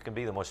intelligent you can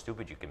be, the more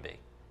stupid you can be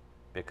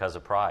because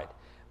of pride.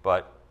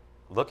 But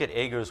look at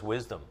Agur's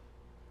wisdom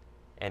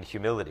and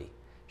humility.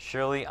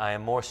 Surely I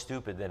am more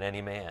stupid than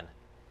any man,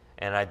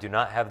 and I do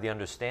not have the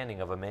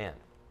understanding of a man.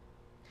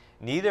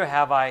 Neither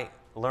have I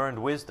learned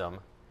wisdom,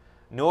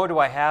 nor do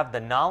I have the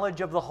knowledge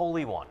of the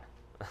Holy One.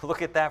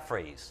 Look at that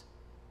phrase.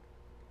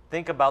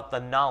 Think about the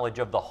knowledge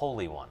of the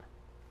Holy One,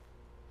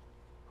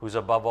 who's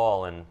above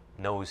all and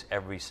knows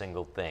every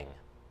single thing.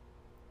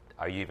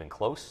 Are you even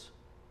close?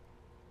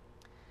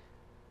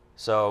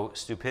 So,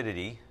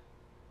 stupidity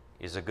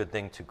is a good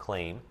thing to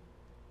claim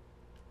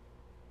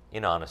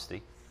in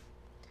honesty.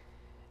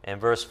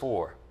 And verse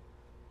 4,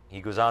 he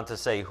goes on to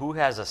say, who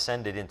has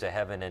ascended into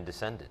heaven and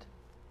descended?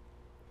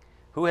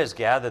 Who has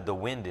gathered the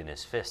wind in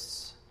his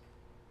fists?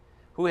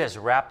 Who has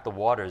wrapped the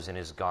waters in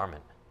his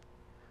garment?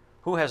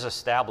 Who has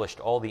established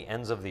all the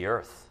ends of the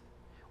earth?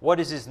 What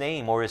is his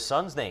name or his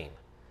son's name?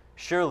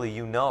 Surely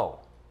you know.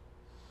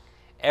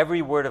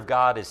 Every word of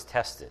God is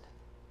tested.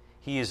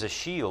 He is a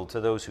shield to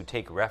those who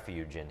take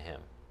refuge in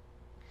him.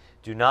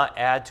 Do not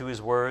add to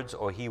his words,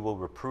 or he will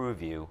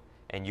reprove you,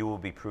 and you will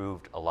be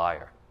proved a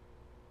liar.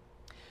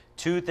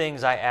 2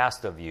 things I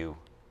asked of you,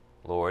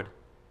 Lord.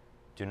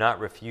 Do not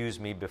refuse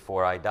me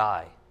before I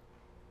die.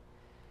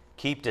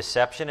 Keep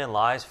deception and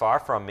lies far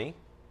from me.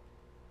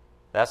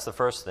 That's the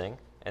first thing.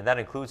 And that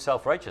includes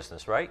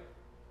self-righteousness, right?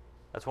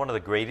 That's one of the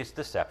greatest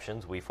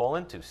deceptions we fall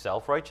into,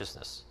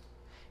 self-righteousness.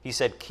 He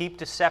said, keep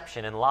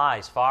deception and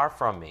lies far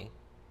from me.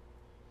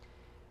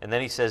 And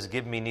then he says,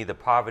 give me neither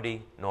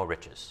poverty nor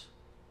riches.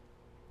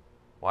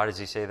 Why does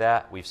he say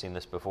that? We've seen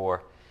this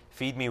before.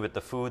 Feed me with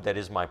the food that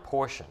is my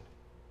portion,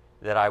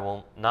 that I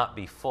will not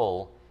be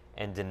full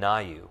and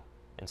deny you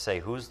and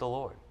say, who's the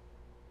Lord?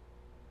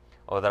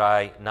 Or that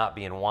I not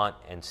be in want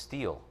and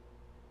steal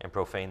and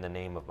profane the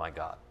name of my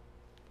God.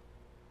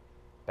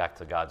 Back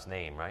to God's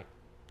name, right?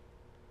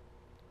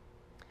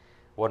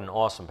 What an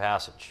awesome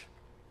passage.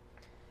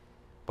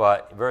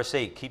 But verse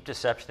 8, keep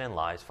deception and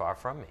lies far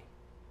from me.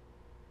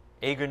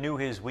 Agur knew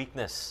his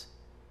weakness,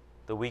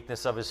 the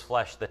weakness of his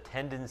flesh, the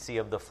tendency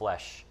of the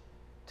flesh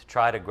to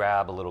try to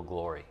grab a little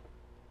glory.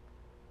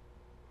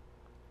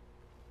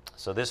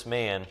 So this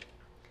man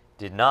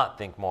did not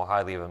think more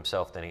highly of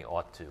himself than he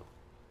ought to.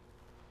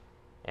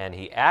 And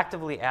he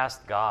actively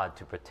asked God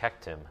to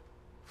protect him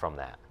from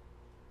that,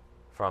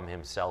 from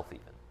himself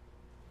even.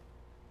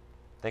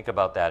 Think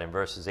about that in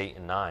verses 8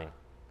 and 9.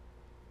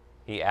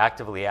 He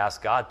actively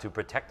asked God to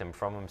protect him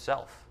from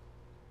himself,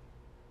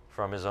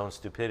 from his own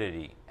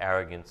stupidity,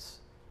 arrogance,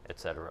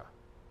 etc.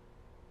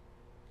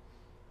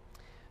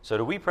 So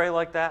do we pray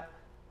like that?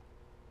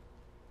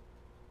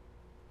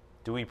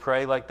 Do we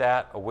pray like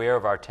that, aware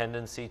of our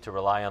tendency to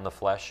rely on the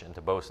flesh and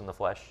to boast in the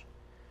flesh?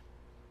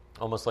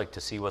 Almost like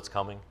to see what's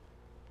coming.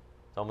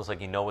 It's almost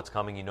like you know what's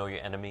coming, you know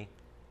your enemy,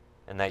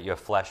 and that your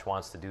flesh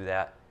wants to do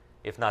that.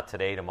 If not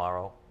today,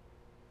 tomorrow.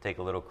 Take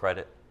a little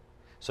credit.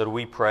 So do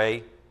we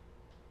pray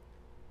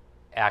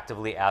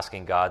actively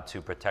asking God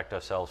to protect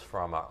ourselves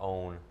from our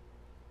own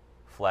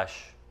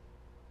flesh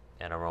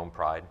and our own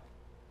pride?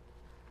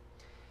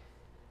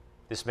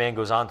 This man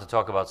goes on to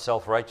talk about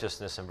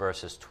self-righteousness in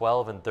verses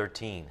 12 and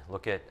 13.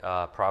 Look at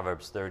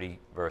Proverbs 30,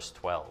 verse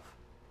 12.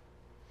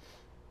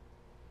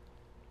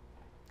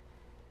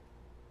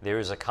 There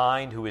is a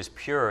kind who is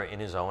pure in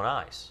his own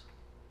eyes.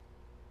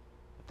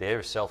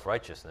 There's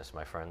self-righteousness,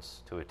 my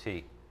friends, to a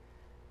T.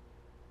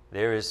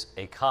 There is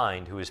a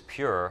kind who is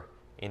pure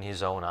in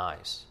his own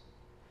eyes,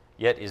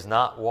 yet is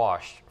not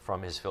washed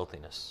from his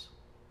filthiness.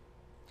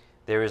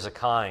 There is a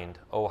kind,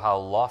 oh how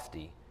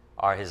lofty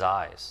are his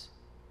eyes,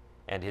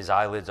 and his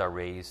eyelids are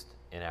raised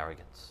in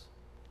arrogance.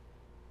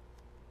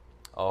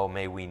 Oh,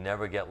 may we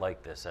never get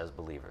like this as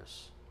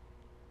believers.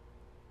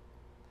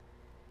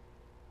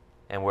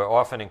 And we're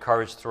often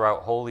encouraged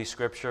throughout Holy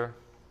Scripture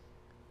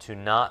to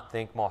not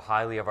think more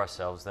highly of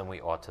ourselves than we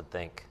ought to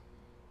think.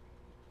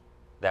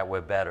 That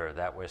we're better,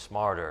 that we're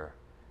smarter,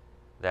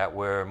 that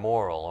we're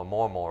moral or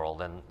more moral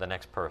than the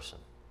next person.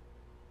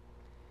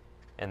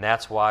 And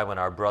that's why when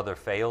our brother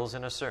fails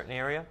in a certain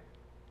area,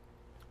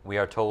 we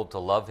are told to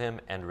love him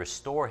and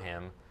restore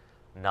him,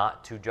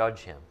 not to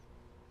judge him.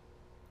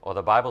 Or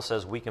the Bible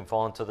says we can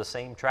fall into the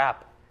same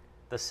trap,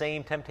 the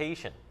same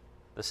temptation,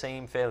 the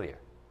same failure.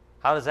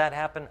 How does that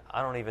happen?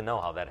 I don't even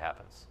know how that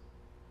happens.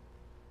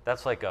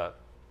 That's like a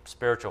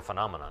spiritual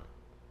phenomenon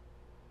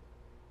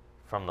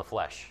from the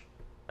flesh.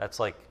 That's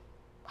like,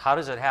 how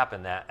does it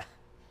happen that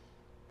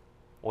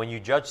when you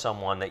judge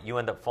someone that you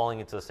end up falling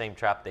into the same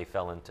trap they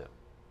fell into.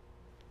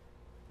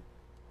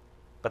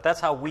 But that's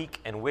how weak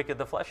and wicked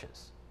the flesh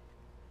is.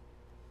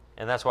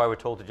 And that's why we're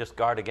told to just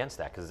guard against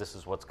that, because this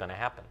is what's going to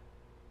happen.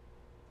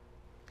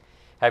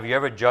 Have you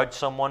ever judged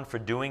someone for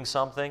doing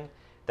something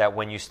that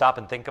when you stop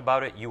and think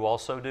about it, you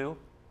also do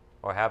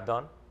or have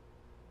done?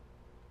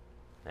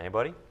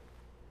 Anybody?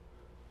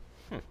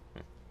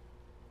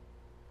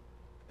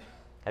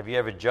 Have you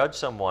ever judged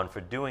someone for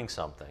doing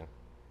something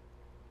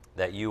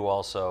that you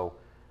also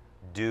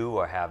do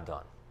or have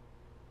done?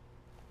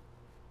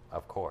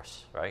 Of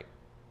course, right?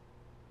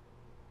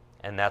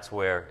 And that's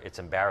where it's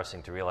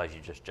embarrassing to realize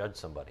you just judged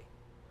somebody.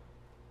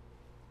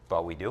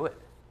 But we do it.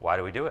 Why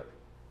do we do it?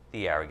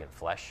 The arrogant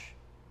flesh.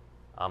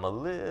 I'm a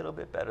little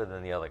bit better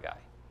than the other guy.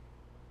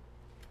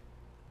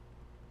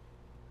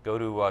 Go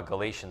to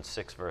Galatians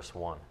 6, verse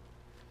 1.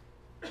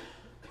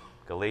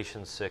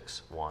 Galatians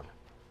 6, 1.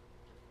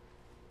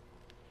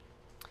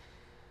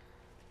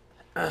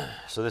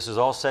 So this is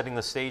all setting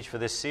the stage for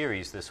this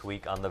series this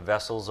week on the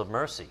vessels of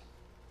mercy.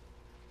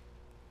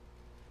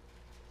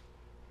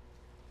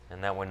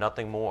 And that we're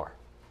nothing more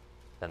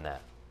than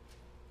that.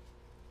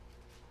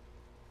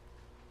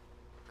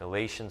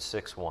 Galatians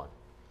 6:1.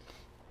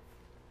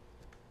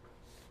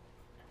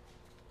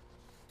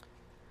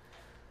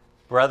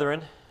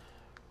 Brethren,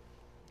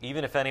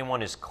 even if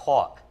anyone is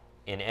caught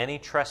in any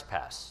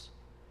trespass,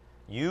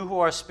 you who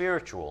are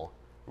spiritual,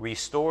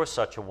 restore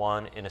such a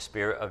one in a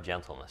spirit of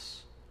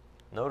gentleness.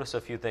 Notice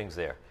a few things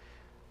there.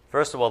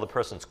 First of all, the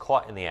person's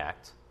caught in the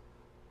act.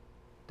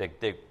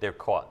 They're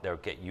caught. They'll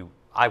get you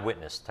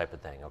eyewitness type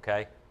of thing,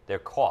 okay? They're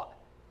caught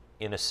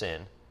in a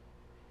sin.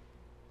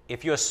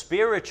 If you're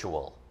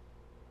spiritual,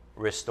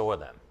 restore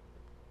them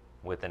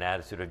with an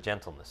attitude of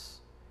gentleness.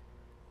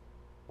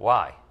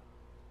 Why?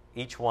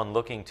 Each one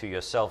looking to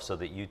yourself so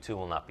that you too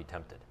will not be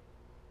tempted.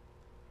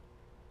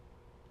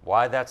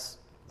 Why that's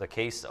the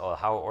case or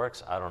how it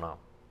works, I don't know.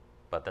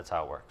 But that's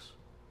how it works.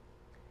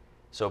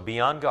 So be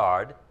on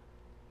guard.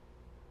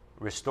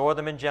 Restore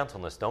them in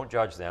gentleness. Don't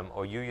judge them,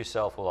 or you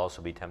yourself will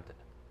also be tempted.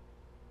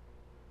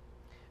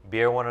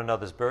 Bear one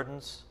another's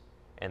burdens,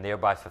 and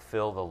thereby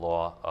fulfill the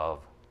law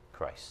of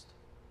Christ.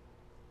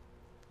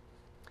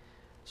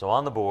 So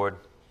on the board,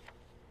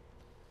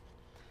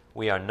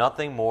 we are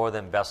nothing more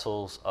than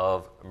vessels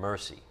of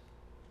mercy.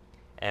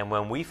 And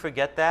when we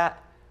forget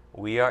that,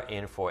 we are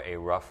in for a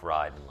rough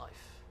ride in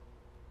life.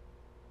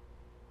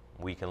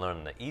 We can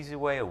learn the easy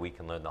way or we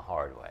can learn the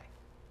hard way.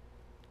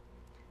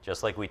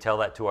 Just like we tell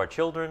that to our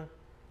children,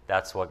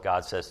 that's what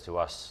God says to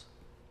us,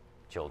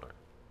 children.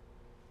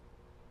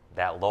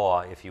 That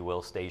law, if you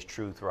will, stays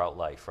true throughout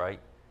life, right?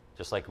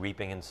 Just like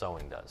reaping and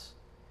sowing does.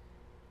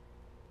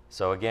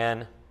 So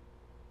again,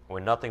 we're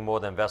nothing more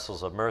than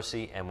vessels of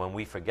mercy, and when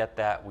we forget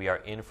that, we are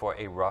in for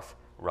a rough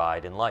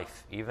ride in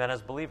life, even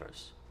as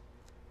believers.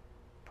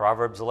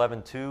 Proverbs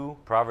 11:2,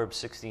 Proverbs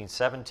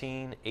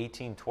 16:17,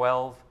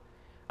 18:12,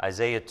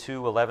 Isaiah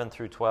 2:11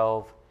 through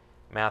 12,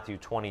 Matthew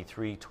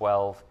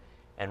 23:12,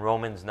 and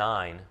Romans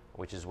 9,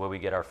 which is where we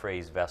get our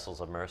phrase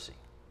vessels of mercy.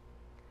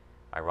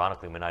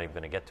 Ironically, we're not even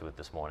going to get to it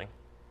this morning,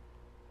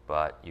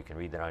 but you can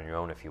read that on your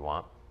own if you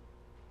want.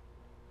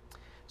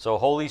 So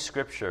Holy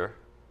Scripture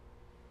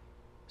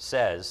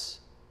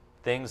says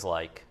things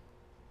like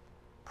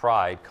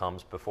pride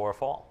comes before a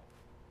fall,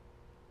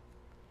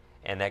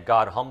 and that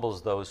God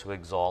humbles those who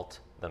exalt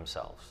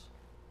themselves.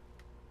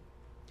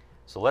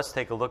 So let's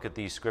take a look at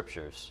these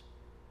scriptures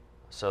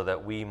so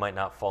that we might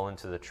not fall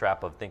into the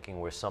trap of thinking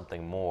we're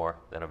something more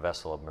than a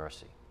vessel of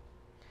mercy.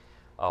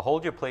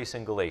 Hold your place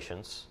in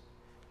Galatians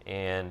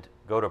and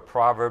go to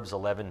Proverbs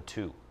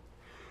 11:2.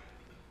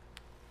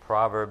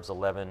 Proverbs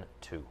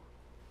 11:2.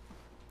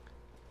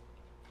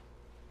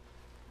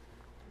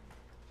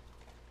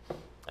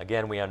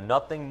 Again, we are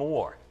nothing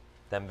more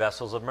than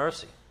vessels of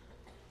mercy.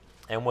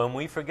 And when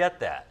we forget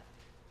that,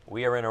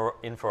 we are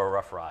in for a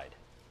rough ride.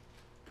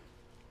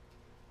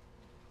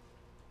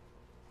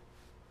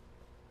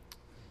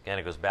 Again,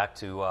 it goes back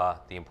to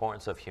the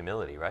importance of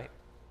humility, right?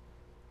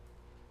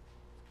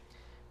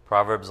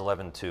 Proverbs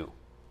 11:2.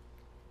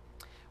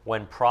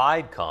 When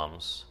pride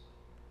comes,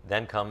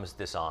 then comes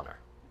dishonor.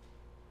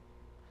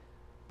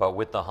 But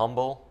with the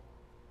humble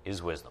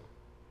is wisdom.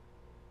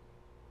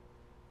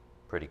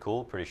 Pretty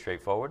cool, pretty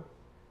straightforward.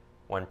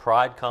 When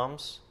pride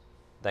comes,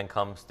 then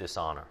comes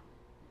dishonor.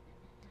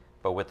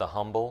 But with the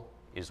humble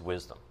is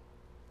wisdom.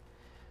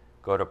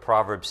 Go to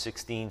Proverbs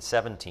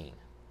 16:17.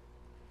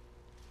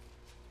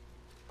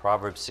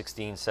 Proverbs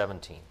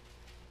 16:17.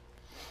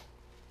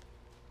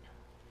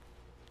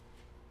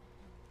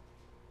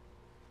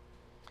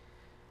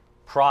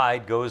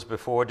 Pride goes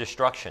before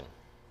destruction,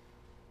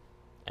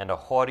 and a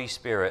haughty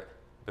spirit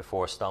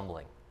before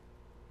stumbling.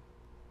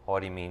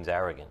 Haughty means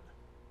arrogant.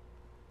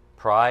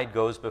 Pride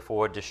goes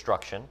before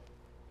destruction,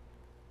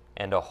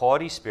 and a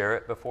haughty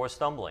spirit before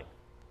stumbling.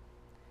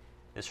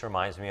 This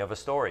reminds me of a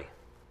story.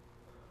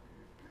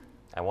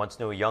 I once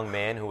knew a young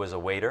man who was a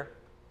waiter,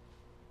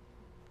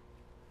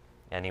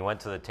 and he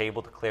went to the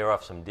table to clear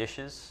off some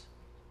dishes,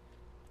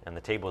 and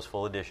the table was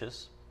full of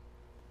dishes.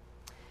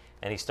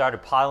 And he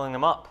started piling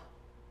them up,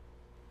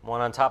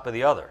 one on top of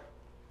the other.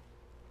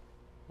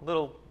 A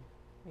little,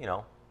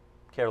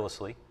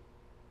 carelessly.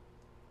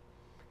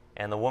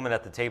 And the woman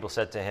at the table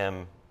said to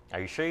him, "Are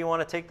you sure you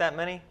want to take that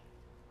many?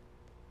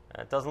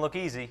 It doesn't look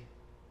easy."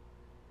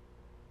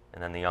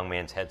 And then the young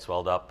man's head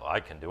swelled up. "I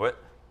can do it.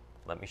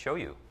 Let me show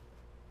you.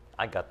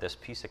 I got this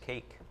piece of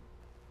cake."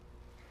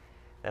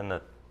 Then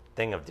the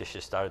thing of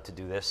dishes started to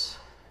do this,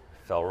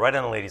 fell right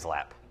on the lady's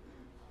lap.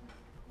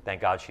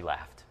 Thank God she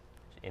laughed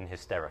in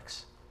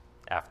hysterics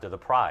after the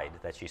pride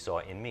that she saw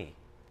in me,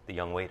 the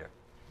young waiter.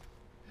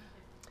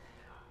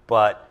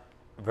 But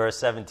verse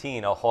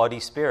 17, a haughty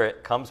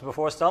spirit comes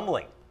before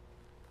stumbling.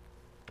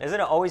 Isn't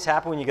it always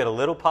happen when you get a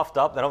little puffed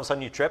up, then all of a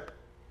sudden you trip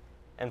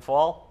and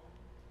fall?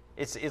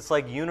 It's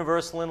like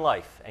universal in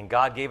life, and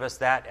God gave us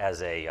that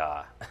as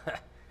a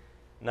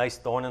nice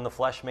thorn in the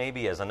flesh,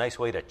 maybe, as a nice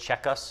way to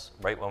check us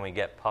right when we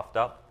get puffed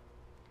up.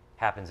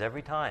 Happens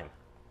every time.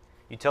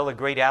 You tell a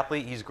great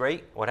athlete he's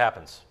great, what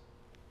happens?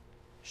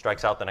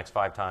 Strikes out the next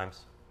 5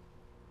 times.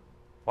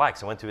 Why?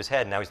 Because it went to his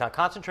head, and now he's not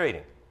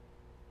concentrating.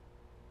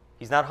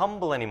 He's not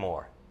humble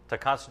anymore to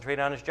concentrate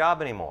on his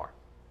job anymore.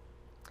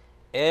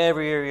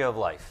 Every area of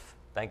life.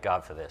 Thank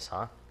God for this,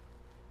 huh?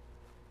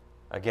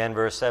 Again,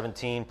 verse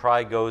 17,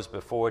 pride goes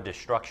before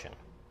destruction,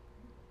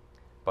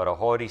 but a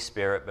haughty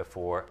spirit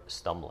before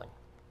stumbling.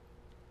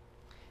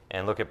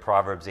 And look at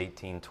Proverbs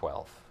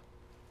 18:12.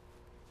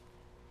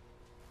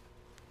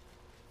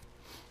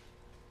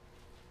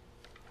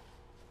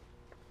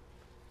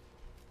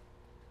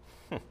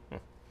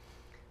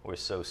 We're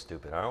so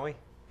stupid, aren't we?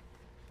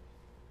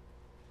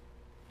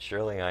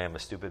 Surely I am a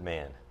stupid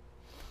man.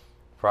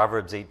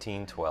 Proverbs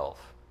 18:12.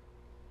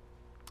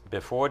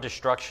 Before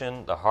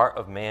destruction, the heart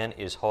of man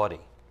is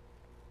haughty,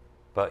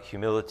 but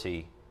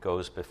humility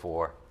goes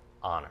before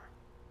honor.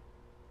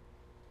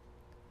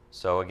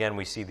 So again,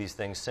 we see these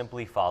things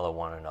simply follow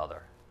one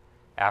another.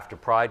 After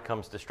pride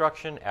comes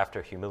destruction,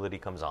 after humility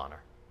comes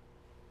honor.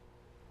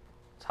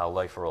 That's how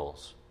life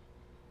rolls.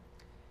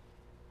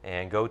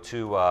 And go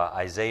to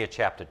Isaiah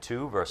chapter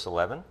 2, verse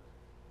 11.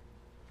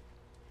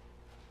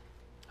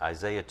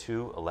 Isaiah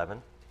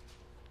 2:11.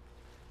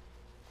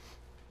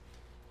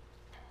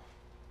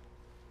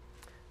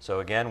 So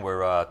again,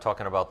 we're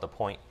talking about the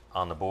point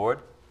on the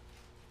board.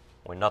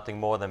 We're nothing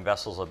more than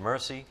vessels of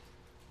mercy,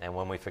 and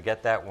when we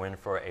forget that, we're in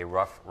for a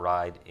rough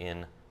ride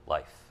in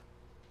life.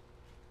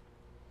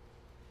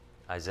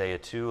 Isaiah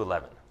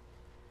 2:11.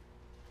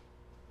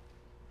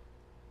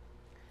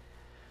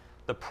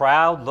 The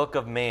proud look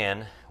of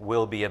man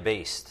will be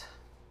abased,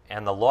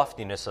 and the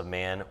loftiness of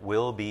man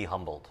will be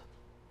humbled.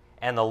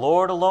 And the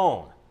Lord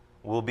alone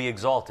will be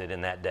exalted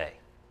in that day.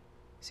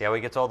 See how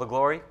he gets all the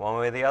glory, one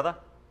way or the other?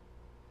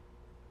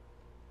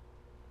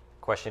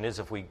 Question is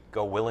if we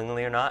go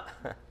willingly or not.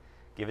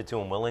 Give it to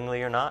him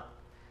willingly or not.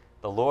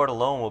 The Lord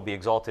alone will be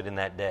exalted in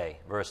that day.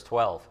 Verse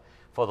 12.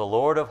 For the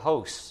Lord of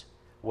hosts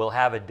will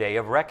have a day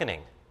of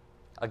reckoning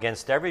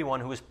against everyone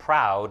who is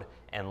proud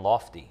and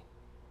lofty,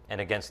 and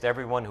against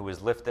everyone who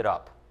is lifted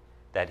up,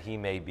 that he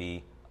may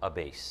be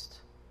abased.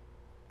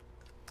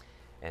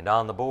 And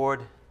on the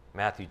board,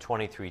 Matthew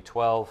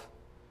 23:12,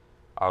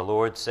 our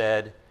Lord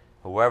said,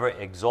 whoever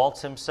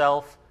exalts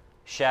himself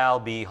shall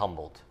be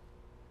humbled,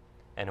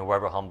 and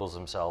whoever humbles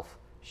himself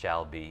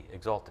shall be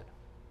exalted.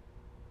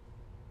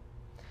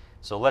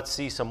 So let's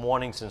see some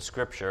warnings in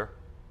Scripture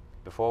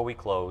before we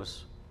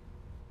close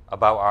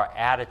about our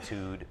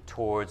attitude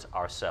towards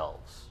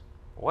ourselves.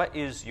 What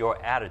is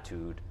your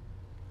attitude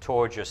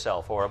towards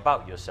yourself or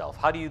about yourself?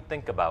 How do you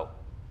think about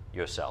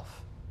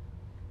yourself?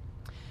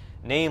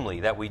 Namely,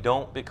 that we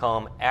don't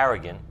become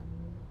arrogant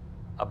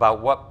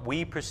about what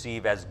we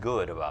perceive as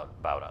good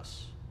about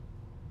us.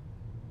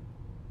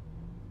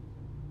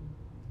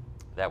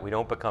 That we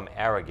don't become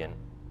arrogant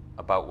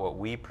about what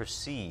we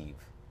perceive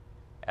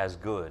as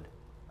good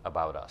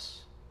about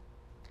us.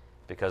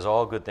 Because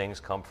all good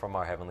things come from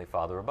our Heavenly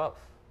Father above.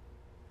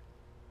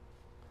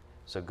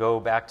 So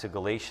go back to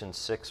Galatians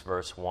 6,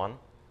 verse 1.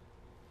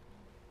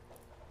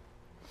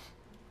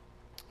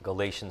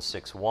 Galatians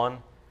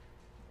 6:1,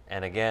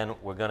 and again,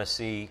 we're going to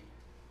see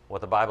what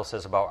the Bible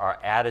says about our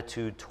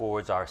attitude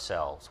towards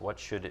ourselves. What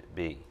should it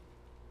be?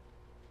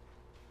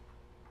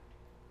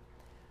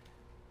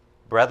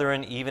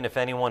 Brethren, even if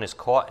anyone is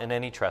caught in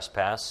any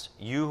trespass,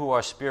 you who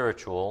are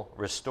spiritual,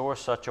 restore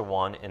such a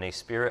one in a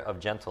spirit of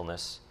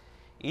gentleness,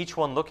 each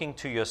one looking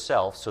to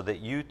yourself, so that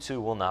you too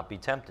will not be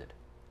tempted.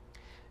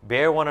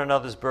 Bear one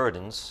another's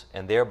burdens,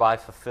 and thereby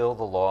fulfill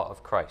the law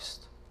of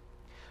Christ.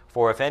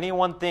 For if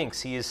anyone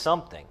thinks he is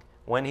something,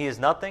 when he is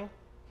nothing,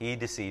 he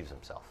deceives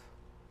himself.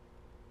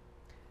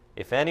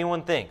 If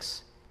anyone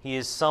thinks he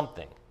is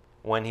something,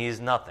 when he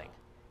is nothing,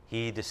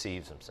 he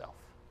deceives himself.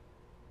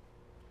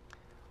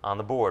 On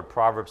the board,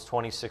 Proverbs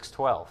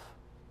 26:12.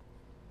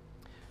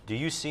 Do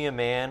you see a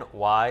man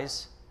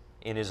wise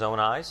in his own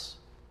eyes?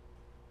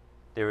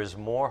 There is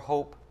more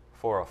hope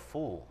for a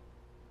fool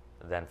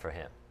than for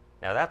him.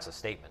 Now that's a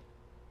statement.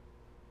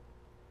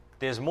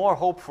 There's more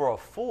hope for a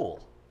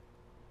fool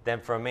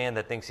than for a man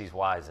that thinks he's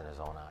wise in his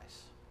own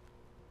eyes.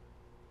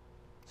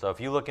 So if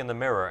you look in the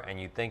mirror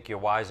and you think you're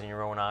wise in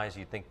your own eyes,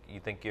 you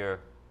think you're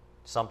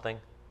something,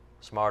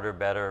 smarter,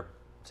 better,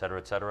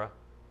 etc.,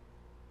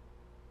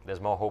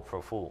 there's more hope for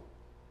a fool.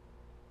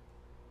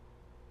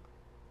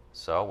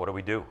 So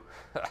what do?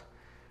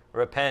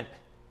 Repent.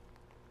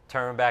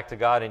 Turn back to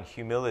God in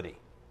humility.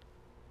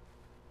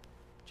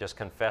 Just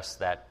confess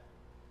that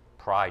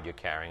pride you're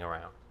carrying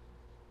around.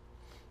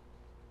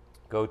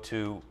 Go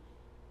to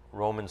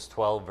Romans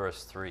 12,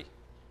 verse 3.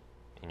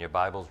 In your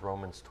Bibles,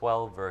 Romans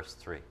 12, verse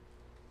 3.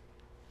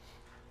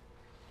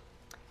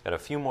 Got a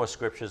few more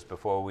scriptures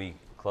before we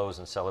close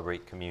and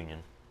celebrate communion.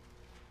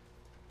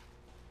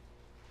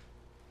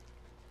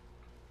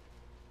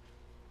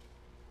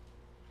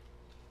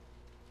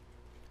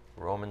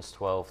 Romans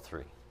 12,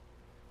 3.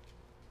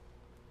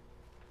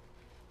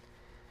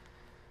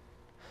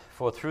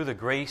 For through the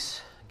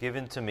grace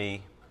given to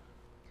me,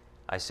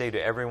 I say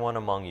to everyone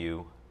among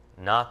you,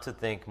 not to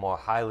think more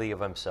highly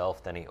of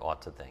himself than he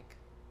ought to think,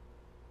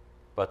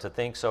 but to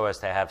think so as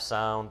to have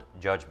sound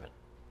judgment,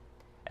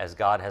 as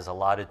God has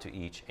allotted to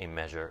each a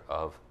measure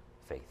of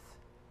faith.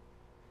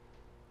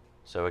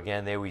 So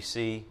again, there we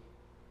see,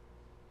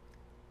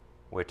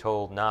 we're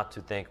told not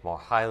to think more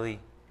highly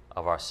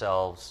of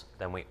ourselves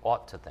than we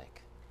ought to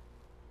think.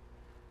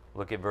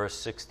 Look at verse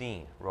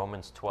 16,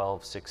 Romans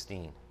 12,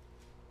 16.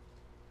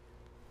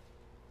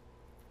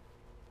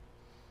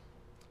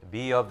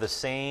 Be of the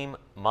same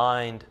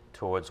mind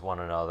towards one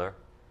another.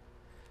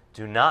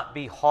 Do not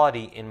be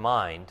haughty in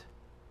mind,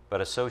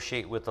 but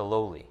associate with the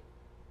lowly.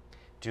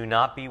 Do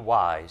not be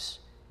wise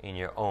in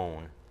your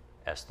own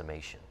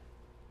estimation.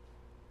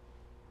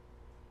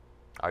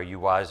 Are you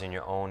wise in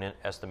your own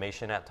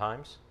estimation at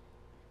times?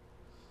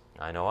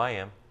 I know I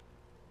am.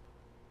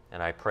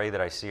 And I pray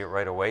that I see it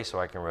right away so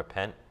I can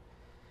repent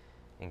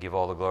and give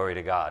all the glory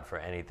to God for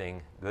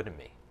anything good in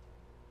me.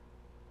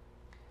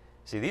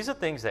 See, these are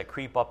things that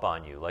creep up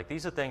on you. Like,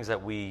 these are things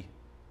that we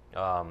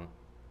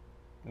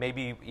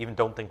maybe even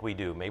don't think we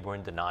do. Maybe we're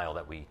in denial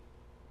that we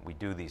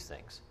do these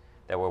things,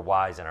 that we're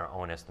wise in our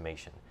own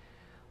estimation.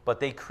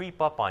 But they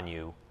creep up on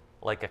you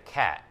like a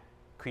cat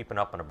creeping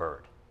up on a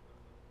bird.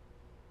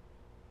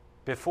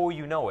 Before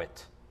you know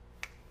it,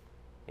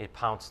 it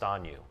pounced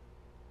on you.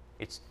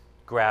 It's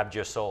grabbed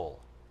your soul,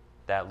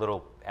 that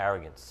little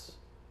arrogance,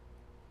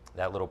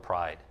 that little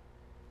pride.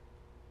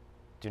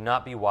 Do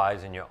not be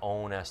wise in your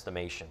own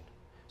estimation.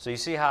 So you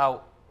see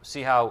how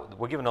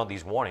we're given all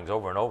these warnings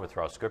over and over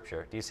throughout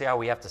Scripture. Do you see how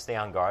we have to stay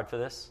on guard for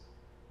this?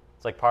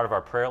 It's like part of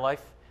our prayer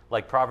life.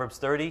 Like Proverbs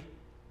 30,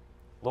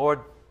 Lord,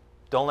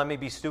 don't let me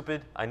be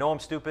stupid. I know I'm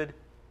stupid.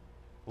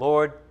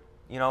 Lord,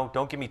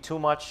 don't give me too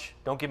much.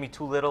 Don't give me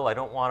too little. I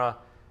don't want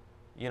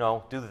to,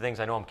 do the things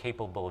I know I'm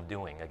capable of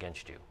doing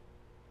against you.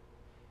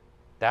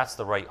 That's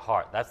the right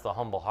heart. That's the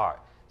humble heart.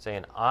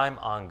 Saying, I'm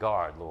on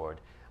guard,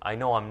 Lord. I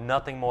know I'm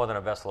nothing more than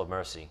a vessel of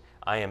mercy.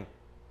 I am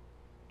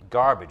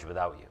garbage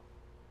without you.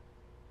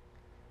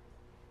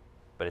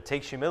 But it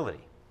takes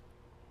humility.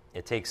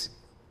 It takes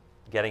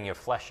getting your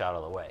flesh out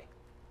of the way,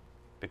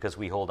 because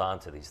we hold on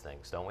to these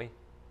things, don't we?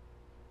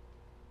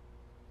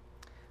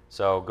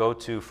 So go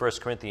to 1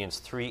 Corinthians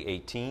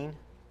 3:18.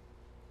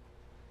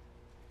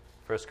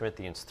 1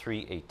 Corinthians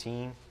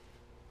 3:18.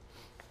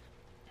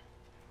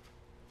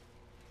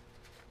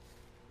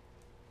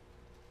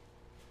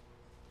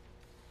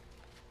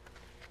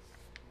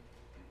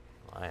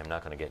 I am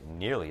not going to get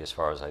nearly as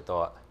far as I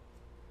thought.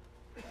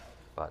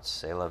 But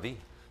c'est la vie.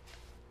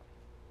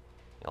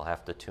 You'll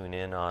have to tune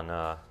in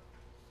on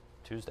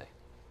Tuesday.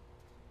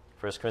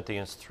 1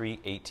 Corinthians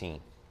 3:18.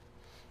 Is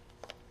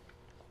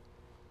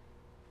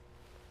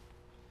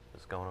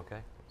this going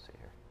okay? Let's see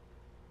here.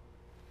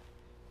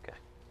 Okay.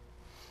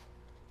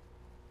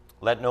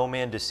 Let no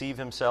man deceive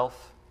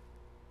himself.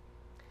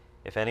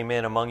 If any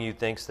man among you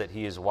thinks that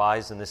he is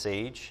wise in this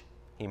age,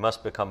 he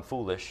must become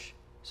foolish,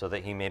 so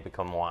that he may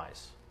become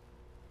wise.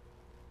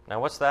 Now,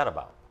 what's that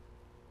about?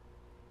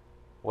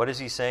 What is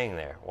he saying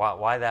there?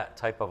 Why that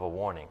type of a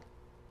warning?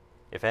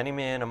 If any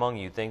man among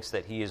you thinks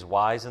that he is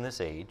wise in this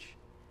age,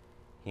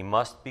 he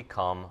must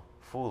become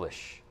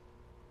foolish,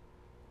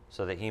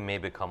 so that he may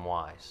become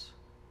wise.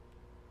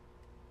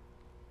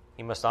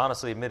 He must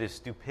honestly admit his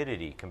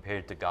stupidity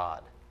compared to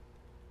God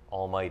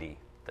Almighty,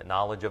 the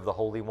knowledge of the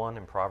Holy One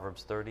in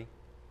Proverbs 30.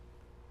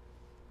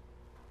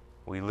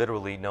 We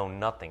literally know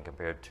nothing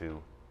compared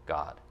to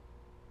God.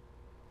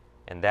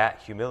 And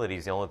that humility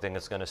is the only thing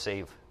that's going to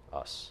save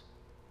us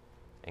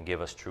and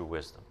give us true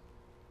wisdom.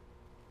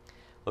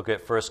 Look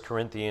at 1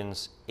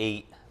 Corinthians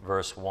 8,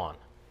 verse 1.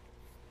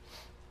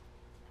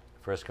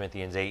 1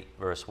 Corinthians 8,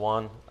 verse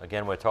 1.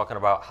 Again, we're talking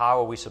about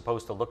how are we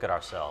supposed to look at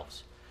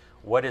ourselves?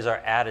 What is our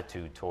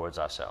attitude towards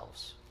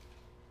ourselves?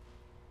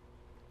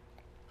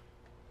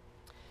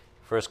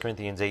 1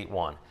 Corinthians 8,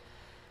 1.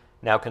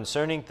 Now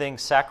concerning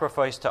things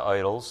sacrificed to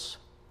idols,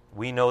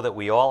 we know that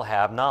we all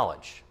have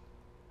knowledge.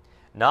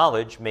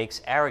 Knowledge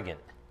makes arrogant,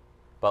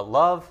 but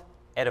love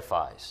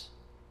edifies.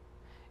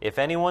 If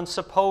anyone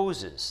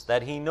supposes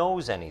that he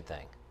knows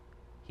anything,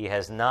 he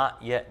has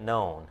not yet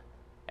known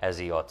as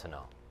he ought to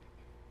know.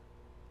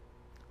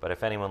 But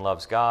if anyone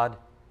loves God,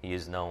 he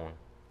is known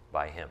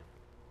by him.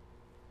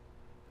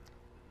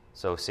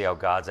 So see how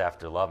God's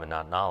after love and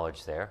not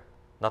knowledge there.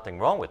 Nothing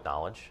wrong with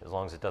knowledge as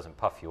long as it doesn't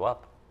puff you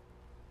up.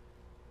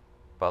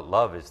 But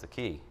love is the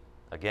key.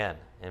 Again,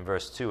 in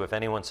verse 2, if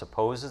anyone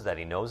supposes that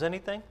he knows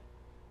anything,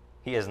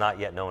 he has not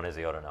yet known as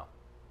he ought to know.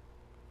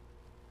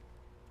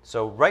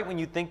 So right when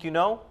you think you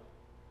know,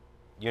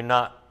 you're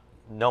not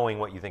knowing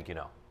what you think you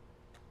know.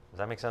 Does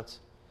that make sense?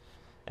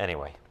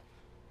 Anyway,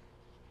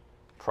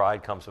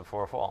 pride comes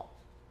before a fall.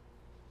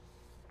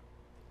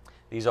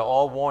 These are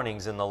all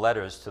warnings in the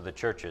letters to the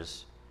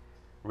churches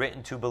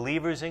written to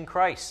believers in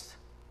Christ.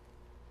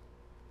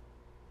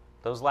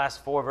 Those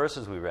last 4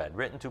 verses we read,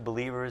 written to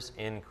believers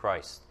in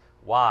Christ.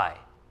 Why?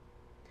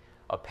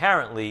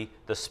 Apparently,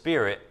 the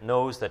Spirit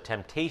knows the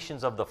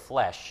temptations of the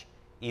flesh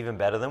even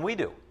better than we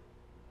do.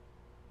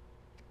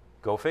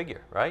 Go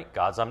figure, right?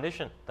 God's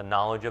omniscient, the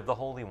knowledge of the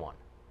Holy One.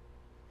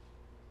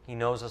 He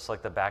knows us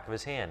like the back of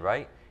his hand,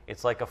 right?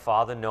 It's like a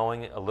father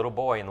knowing a little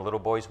boy and the little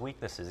boy's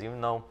weaknesses,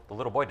 even though the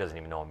little boy doesn't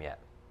even know him yet.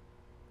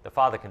 The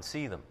Father can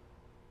see them.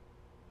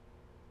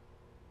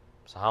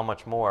 So how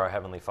much more our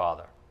Heavenly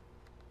Father?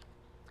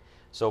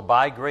 So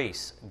by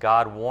grace,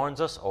 God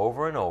warns us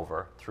over and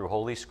over through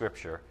Holy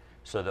Scripture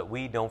so that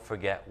we don't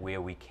forget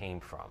where we came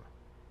from.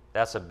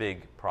 That's a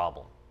big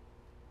problem.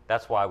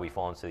 That's why we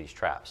fall into these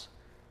traps.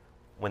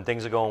 When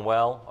things are going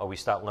well, or we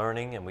start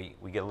learning and we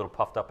get a little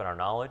puffed up in our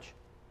knowledge,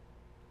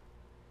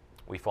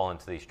 we fall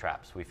into these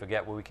traps. We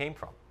forget where we came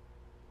from.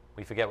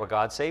 We forget where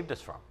God saved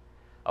us from.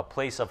 A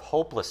place of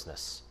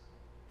hopelessness,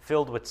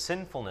 filled with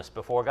sinfulness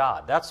before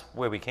God. That's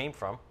where we came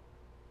from.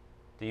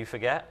 Do you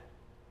forget?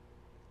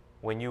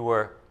 When you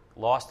were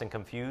lost and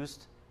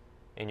confused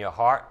in your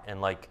heart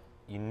and like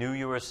you knew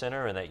you were a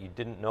sinner and that you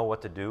didn't know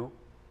what to do,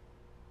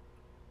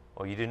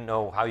 or you didn't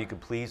know how you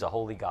could please a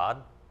holy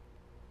God,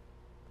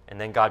 and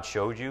then God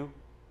showed you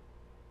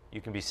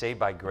you can be saved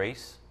by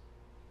grace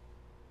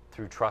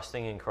through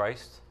trusting in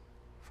Christ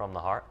from the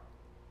heart.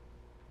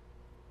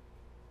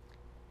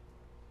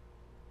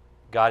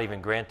 God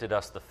even granted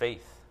us the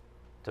faith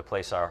to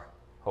place our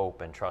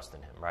hope and trust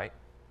in him, right?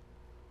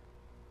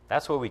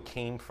 That's where we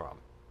came from.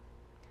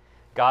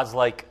 God's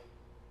like,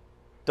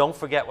 don't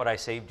forget what I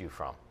saved you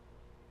from.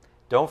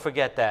 Don't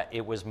forget that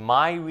it was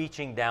my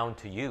reaching down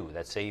to you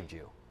that saved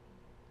you.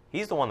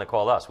 He's the one that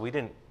called us. We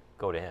didn't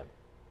go to him.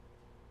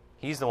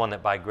 He's the one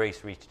that by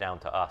grace reached down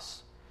to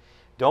us.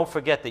 Don't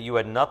forget that you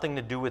had nothing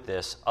to do with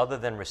this other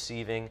than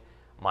receiving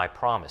my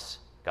promise,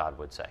 God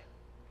would say,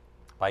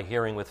 by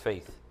hearing with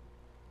faith.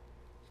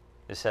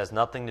 This has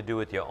nothing to do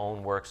with your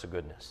own works of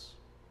goodness.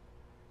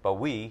 But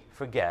we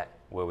forget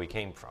where we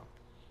came from.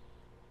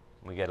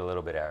 We get a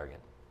little bit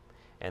arrogant.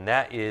 And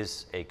that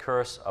is a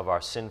curse of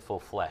our sinful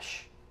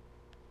flesh.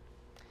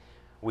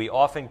 We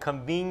often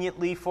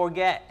conveniently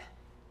forget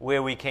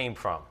where we came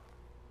from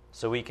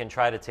so we can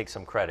try to take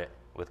some credit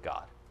with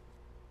God.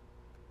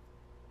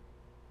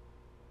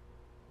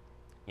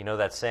 You know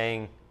that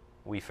saying,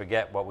 we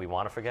forget what we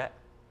want to forget?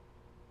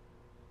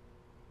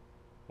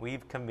 We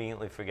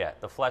conveniently forget.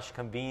 The flesh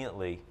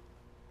conveniently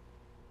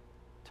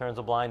turns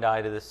a blind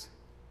eye to this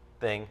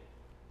thing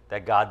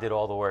that God did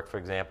all the work, for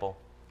example.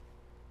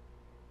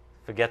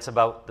 Forgets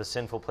about the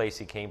sinful place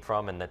he came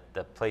from and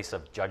the place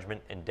of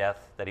judgment and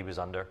death that he was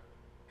under.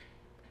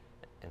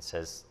 And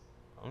says,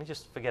 let me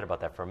just forget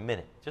about that for a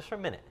minute. Just for a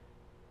minute.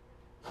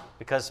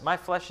 Because my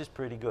flesh is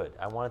pretty good.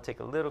 I want to take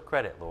a little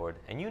credit, Lord.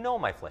 And you know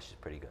my flesh is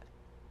pretty good.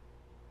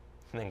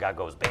 And then God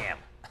goes, bam.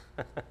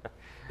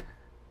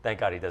 Thank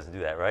God he doesn't do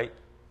that, right?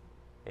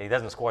 He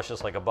doesn't squash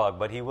us like a bug,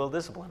 but he will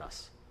discipline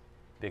us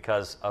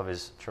because of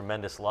his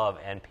tremendous love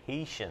and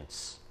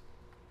patience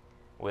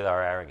with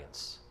our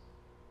arrogance.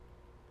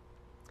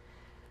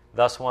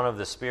 Thus, one of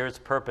the Spirit's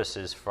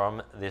purposes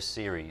from this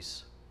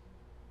series,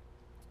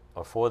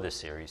 or for this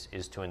series,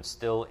 is to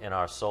instill in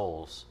our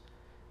souls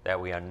that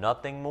we are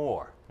nothing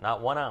more,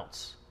 not 1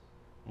 ounce,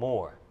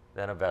 more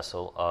than a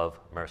vessel of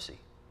mercy.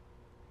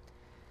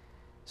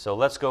 So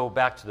let's go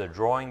back to the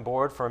drawing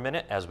board for a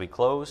minute as we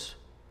close.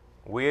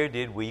 Where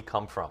did we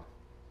come from?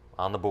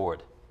 On the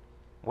board.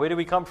 Where did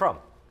we come from?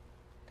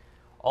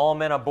 All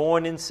men are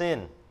born in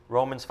sin,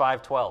 Romans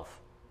 5:12.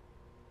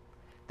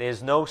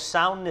 There's no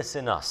soundness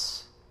in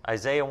us,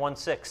 Isaiah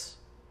 1:6.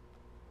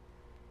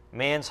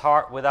 Man's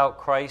heart without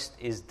Christ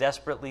is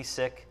desperately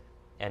sick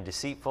and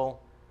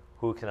deceitful.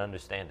 Who can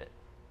understand it?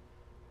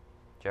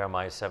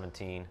 Jeremiah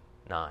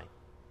 17:9.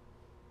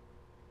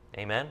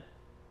 Amen?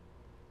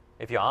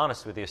 If you're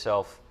honest with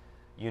yourself,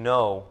 you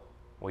know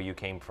where you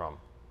came from.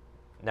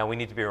 Now, we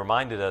need to be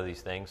reminded of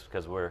these things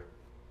because we're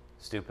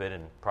stupid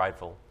and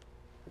prideful.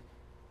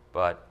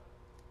 But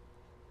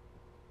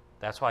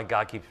that's why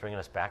God keeps bringing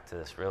us back to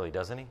this, really,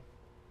 doesn't he?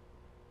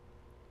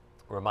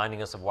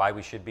 Reminding us of why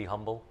we should be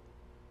humble,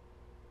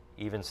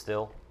 even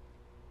still,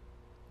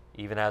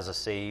 even as a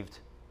saved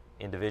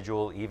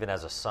individual, even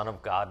as a son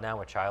of God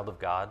now, a child of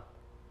God,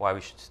 why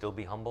we should still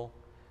be humble.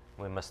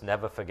 We must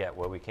never forget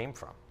where we came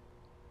from.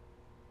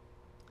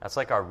 That's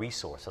like our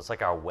resource. That's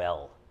like our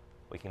well.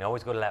 We can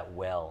always go to that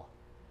well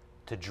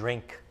to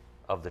drink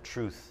of the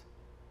truth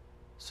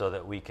so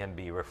that we can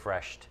be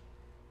refreshed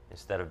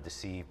instead of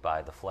deceived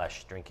by the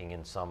flesh, drinking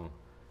in some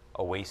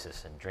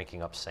oasis and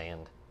drinking up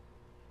sand.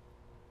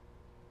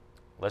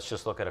 Let's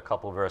just look at a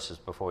couple verses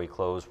before we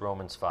close.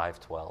 Romans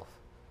 5:12.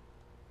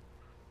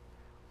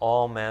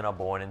 All men are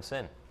born in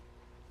sin.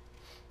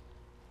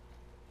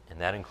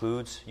 And that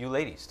includes you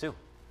ladies, too.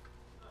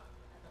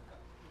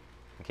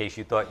 In case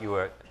you thought you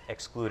were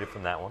excluded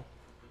from that one.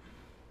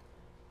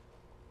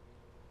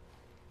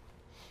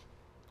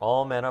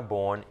 All men are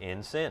born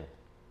in sin.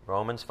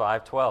 Romans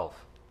 5:12.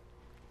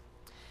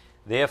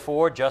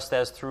 Therefore, just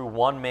as through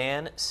one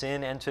man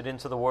sin entered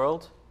into the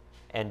world,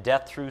 and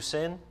death through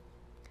sin,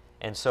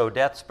 and so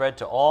death spread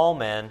to all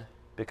men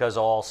because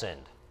all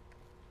sinned.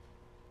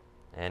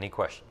 Any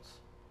questions?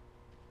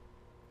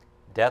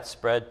 Death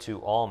spread to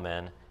all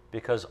men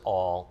because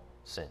all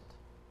sinned.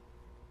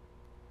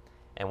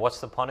 And what's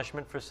the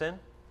punishment for sin?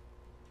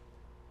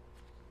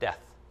 Death.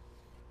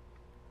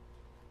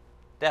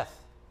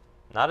 Death.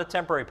 Not a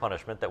temporary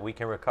punishment that we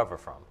can recover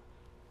from.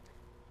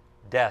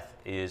 Death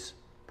is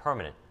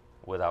permanent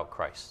without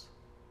Christ.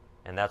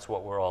 And that's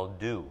what we're all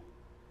due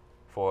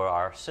for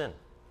our sin.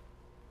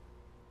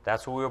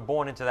 That's why we were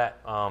born into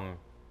that,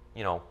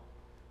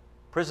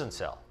 prison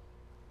cell.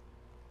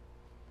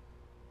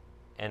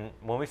 And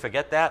when we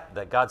forget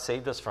that God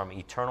saved us from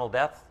eternal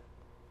death,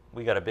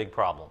 we got a big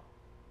problem.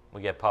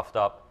 We get puffed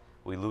up.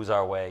 We lose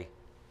our way.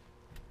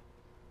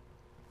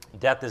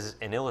 Death is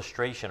an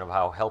illustration of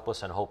how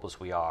helpless and hopeless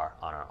we are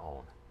on our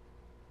own.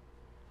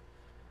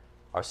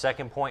 Our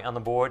second point on the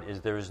board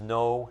is there is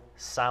no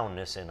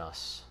soundness in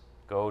us.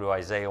 Go to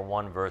Isaiah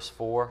 1, verse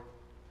 4.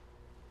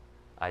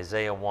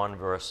 Isaiah 1,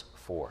 verse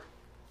 4.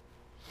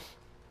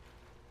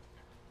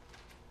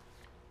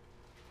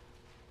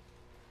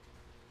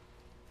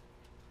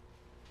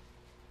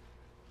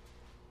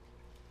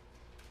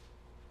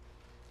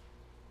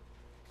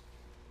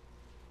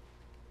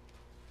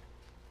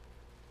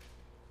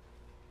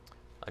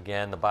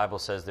 Again, the Bible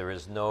says there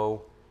is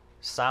no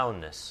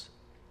soundness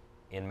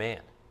in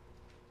man.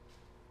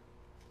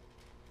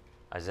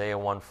 Isaiah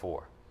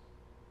 1:4.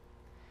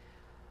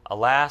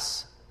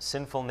 Alas,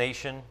 sinful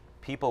nation,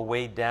 people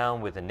weighed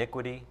down with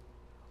iniquity,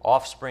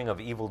 offspring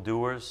of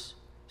evildoers,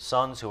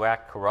 sons who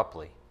act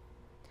corruptly.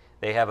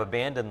 They have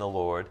abandoned the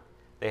Lord.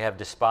 They have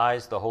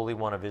despised the Holy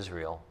One of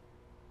Israel.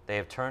 They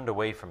have turned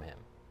away from him.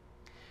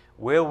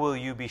 Where will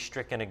you be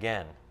stricken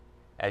again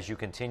as you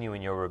continue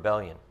in your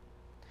rebellion?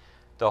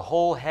 The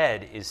whole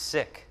head is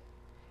sick,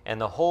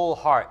 and the whole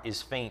heart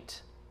is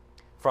faint.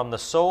 From the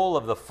sole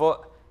of the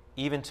foot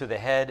even to the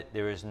head,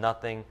 there is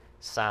nothing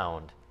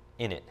sound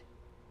in it.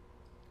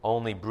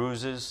 Only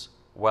bruises,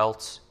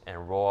 welts,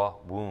 and raw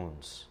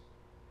wounds,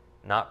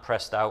 not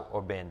pressed out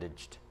or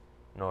bandaged,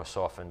 nor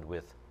softened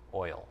with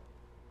oil.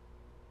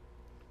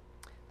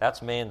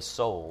 That's man's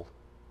soul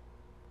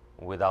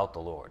without the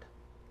Lord.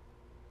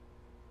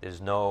 There's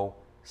no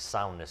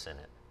soundness in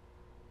it.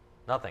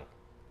 Nothing.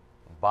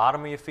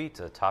 Bottom of your feet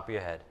to the top of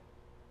your head.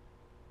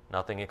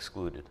 Nothing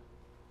excluded.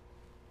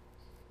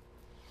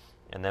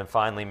 And then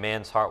finally,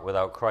 man's heart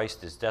without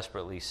Christ is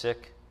desperately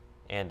sick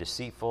and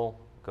deceitful.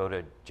 Go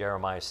to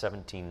Jeremiah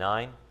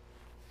 17:9.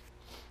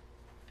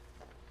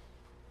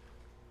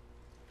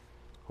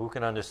 Who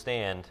can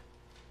understand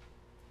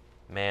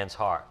man's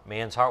heart?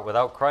 Man's heart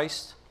without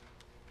Christ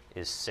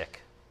is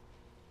sick.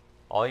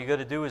 All you got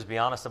to do is be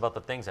honest about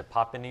the things that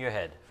pop into your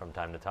head from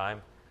time to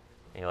time.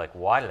 And you're like,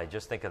 why did I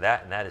just think of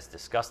that? And that is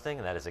disgusting,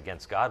 and that is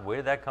against God. Where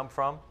did that come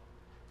from?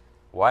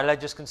 Why did I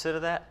just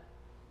consider that?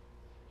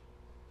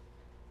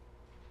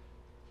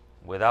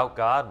 Without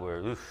God, we're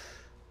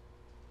oof.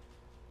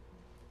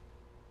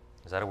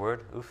 Is that a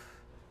word?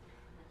 Oof.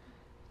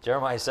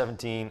 Jeremiah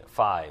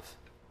 17:5.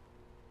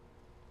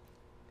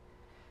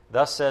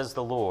 Thus says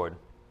the Lord,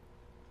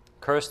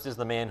 cursed is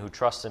the man who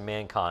trusts in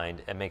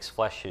mankind and makes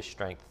flesh his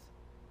strength,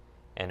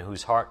 and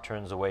whose heart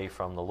turns away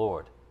from the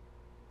Lord.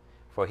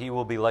 For he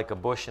will be like a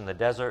bush in the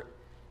desert,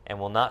 and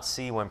will not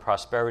see when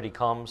prosperity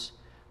comes,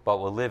 but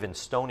will live in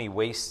stony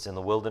wastes in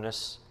the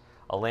wilderness,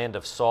 a land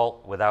of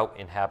salt without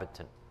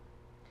inhabitant.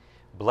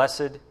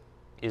 Blessed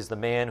is the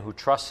man who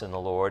trusts in the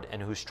Lord,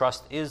 and whose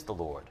trust is the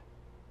Lord.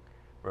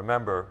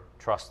 Remember,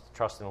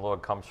 trust in the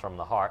Lord comes from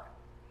the heart.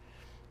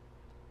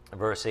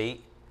 Verse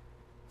 8,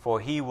 for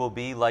he will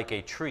be like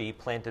a tree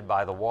planted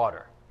by the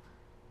water,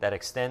 that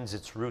extends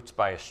its roots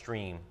by a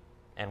stream,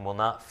 and will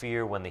not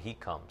fear when the heat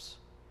comes.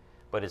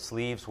 But its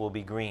leaves will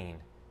be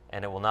green,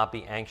 and it will not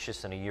be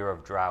anxious in a year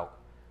of drought,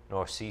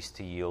 nor cease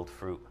to yield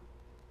fruit.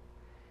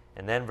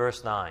 And then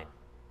verse 9,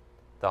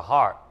 the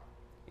heart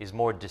is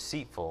more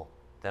deceitful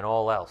than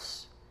all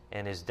else,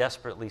 and is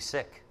desperately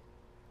sick.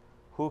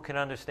 Who can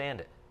understand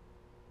it?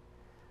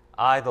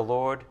 I, the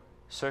Lord,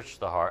 search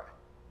the heart.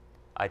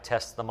 I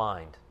test the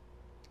mind,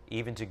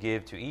 even to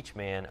give to each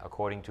man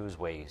according to his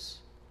ways,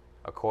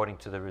 according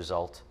to the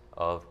result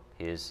of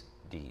his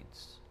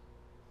deeds.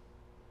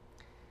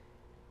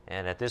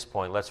 And at this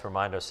point, let's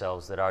remind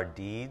ourselves that our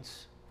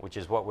deeds, which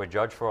is what we're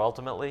judged for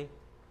ultimately,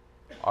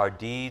 our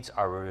deeds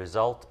are a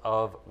result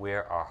of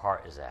where our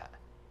heart is at.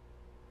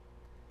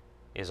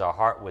 Is our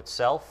heart with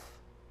self,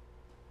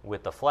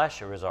 with the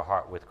flesh, or is our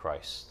heart with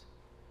Christ?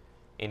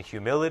 In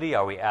humility,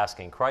 are we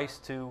asking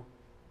Christ to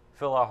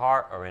fill our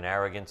heart, or in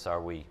arrogance,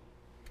 are we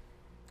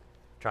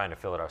trying to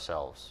fill it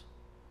ourselves?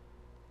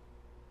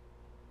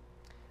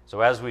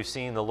 So as we've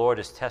seen, the Lord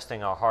is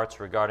testing our hearts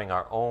regarding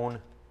our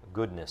own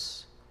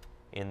goodness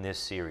in this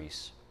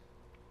series.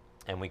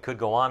 And we could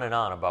go on and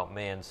on about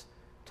man's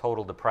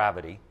total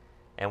depravity,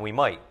 and we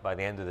might by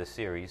the end of this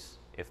series,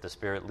 if the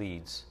Spirit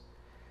leads.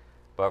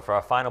 But for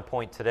our final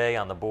point today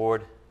on the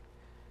board,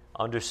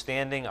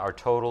 understanding our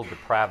total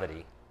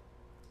depravity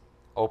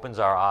opens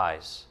our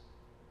eyes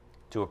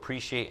to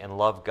appreciate and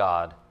love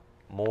God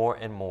more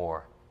and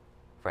more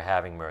for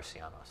having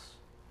mercy on us.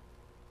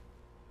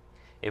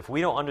 If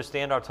we don't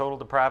understand our total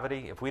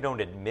depravity, if we don't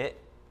admit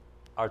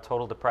our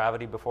total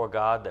depravity before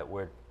God, that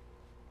we're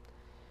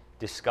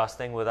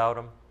disgusting without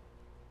Him,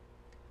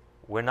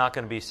 we're not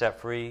going to be set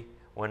free.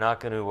 We're not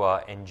going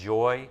to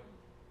enjoy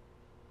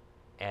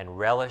and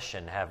relish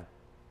and have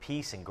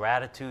peace and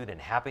gratitude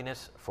and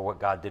happiness for what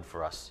God did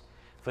for us,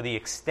 for the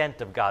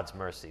extent of God's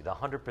mercy, the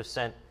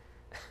 100%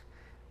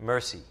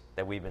 mercy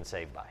that we've been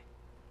saved by.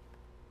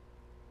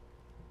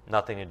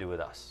 Nothing to do with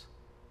us.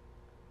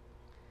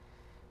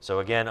 So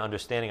again,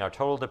 understanding our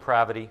total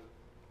depravity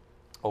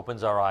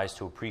opens our eyes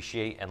to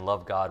appreciate and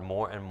love God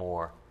more and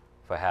more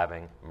for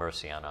having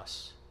mercy on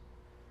us.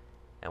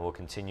 And we'll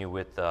continue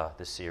with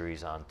this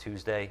series on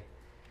Tuesday.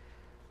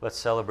 Let's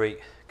celebrate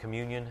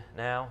communion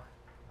now.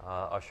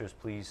 Ushers,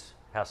 please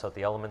pass out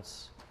the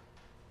elements.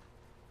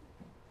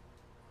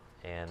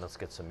 And let's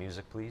get some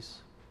music, please.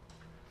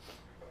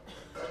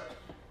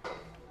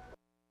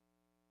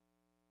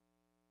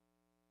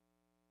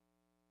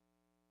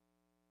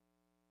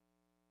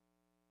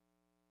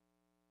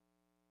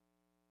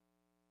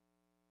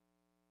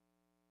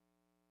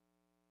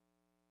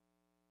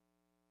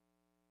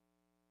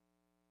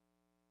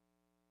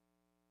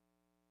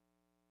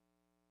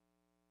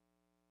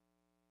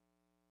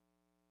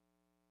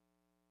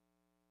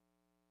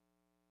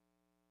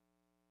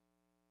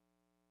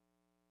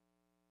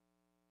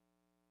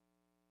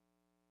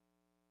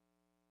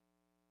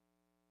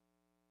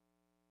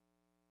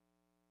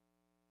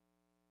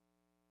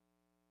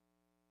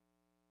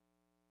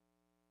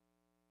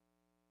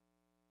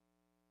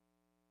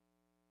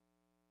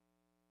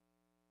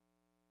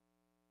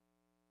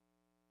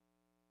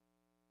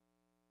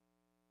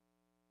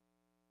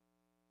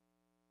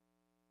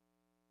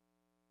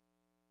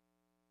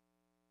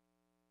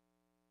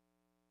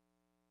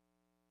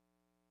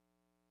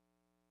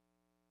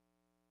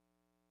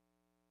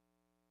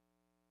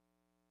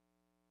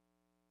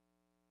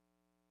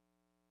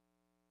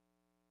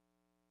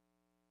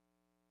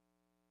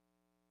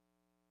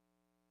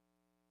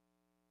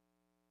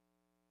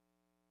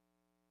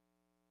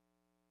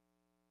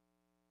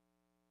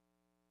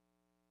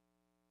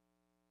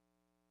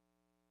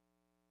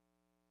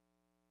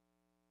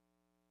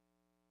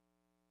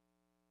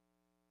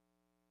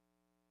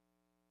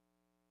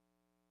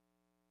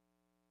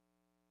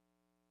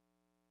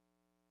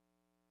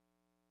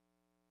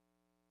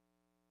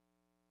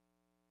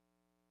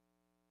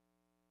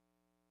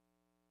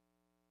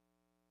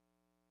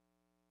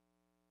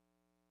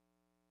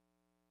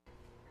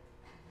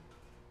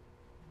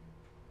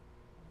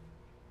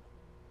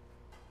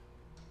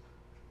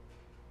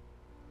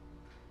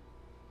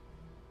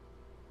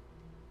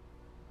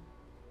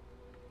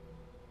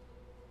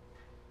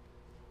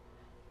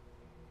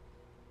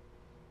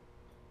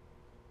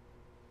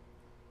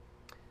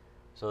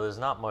 So there's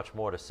not much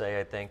more to say,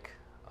 I think.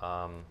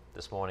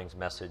 This morning's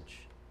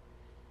message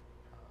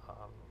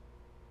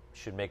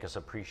should make us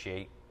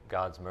appreciate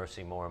God's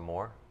mercy more and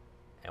more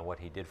and what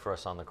He did for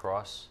us on the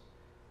cross.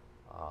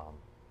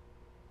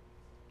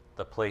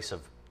 The place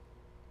of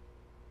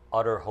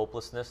utter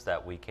hopelessness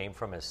that we came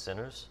from as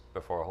sinners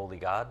before a holy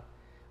God,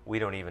 we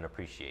don't even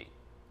appreciate.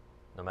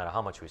 No matter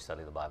how much we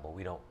study the Bible,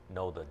 we don't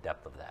know the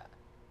depth of that.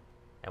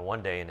 And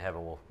one day in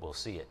heaven we'll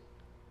see it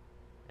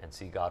and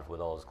see God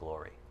with all His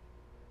glory.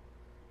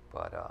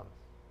 But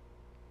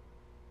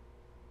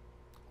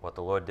what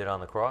the Lord did on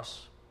the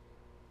cross,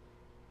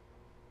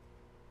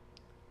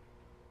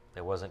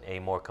 there wasn't a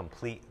more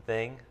complete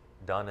thing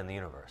done in the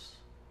universe.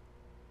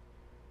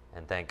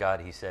 And thank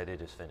God He said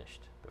it is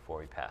finished before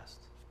He passed.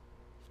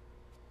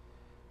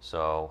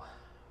 So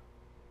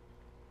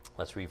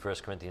let's read 1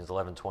 Corinthians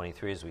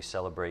 11:23 as we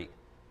celebrate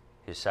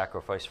His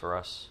sacrifice for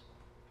us.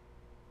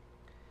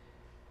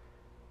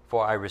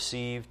 For I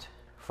received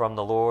from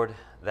the Lord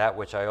that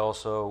which I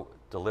also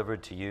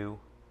delivered to you,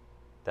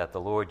 that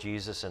the Lord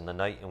Jesus, in the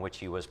night in which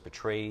He was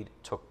betrayed,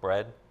 took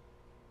bread.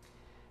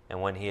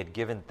 And when He had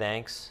given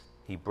thanks,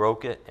 He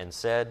broke it and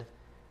said,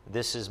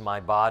 "This is my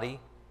body,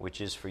 which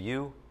is for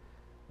you.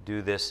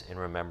 Do this in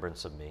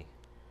remembrance of me."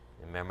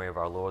 In memory of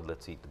our Lord,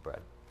 let's eat the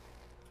bread.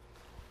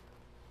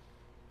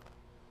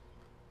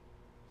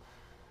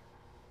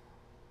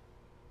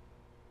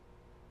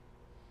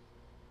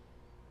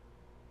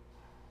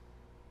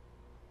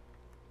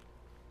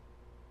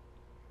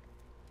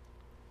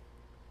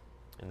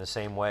 In the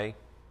same way,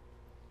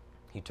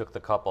 He took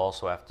the cup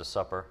also after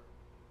supper,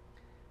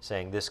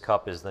 saying, "This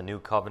cup is the new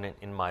covenant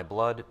in my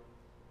blood.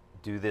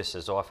 Do this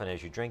as often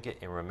as you drink it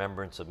in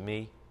remembrance of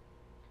me.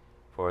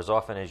 For as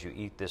often as you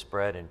eat this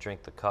bread and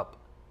drink the cup,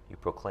 you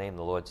proclaim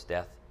the Lord's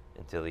death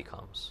until he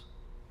comes."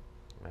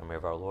 In memory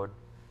of our Lord.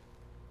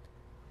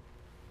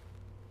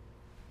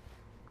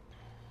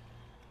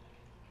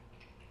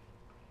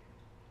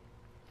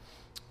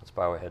 Let's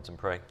bow our heads and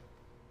pray.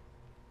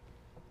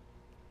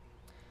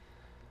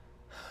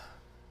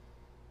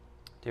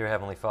 Dear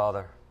Heavenly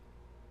Father,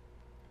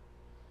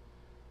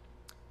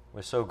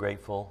 we're so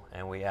grateful,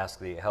 and we ask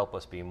that you help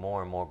us be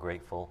more and more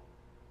grateful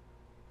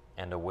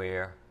and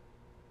aware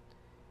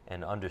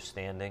and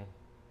understanding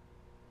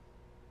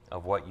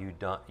of what you've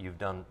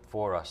done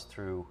for us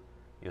through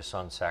your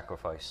Son's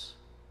sacrifice.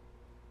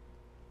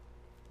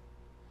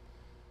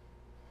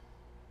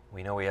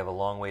 We know we have a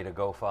long way to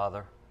go,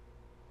 Father,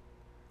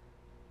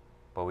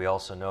 but we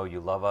also know you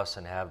love us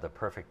and have the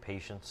perfect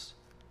patience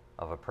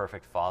of a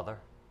perfect Father,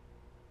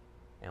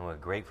 and we're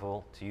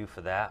grateful to you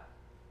for that.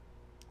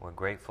 We're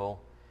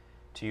grateful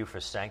to you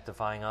for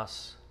sanctifying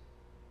us,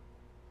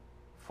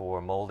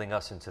 for molding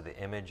us into the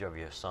image of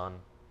your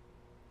Son,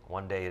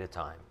 one day at a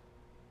time.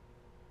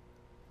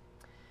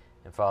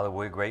 And Father,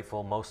 we're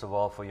grateful most of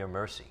all for your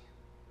mercy.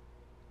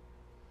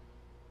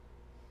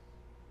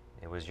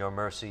 It was your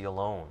mercy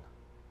alone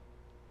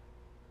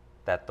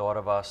that thought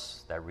of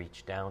us, that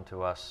reached down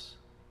to us,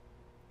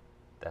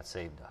 that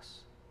saved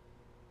us.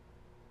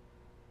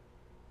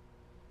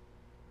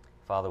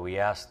 Father, we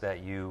ask that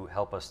you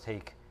help us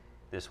take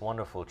this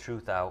wonderful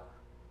truth out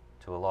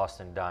to a lost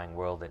and dying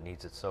world that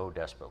needs it so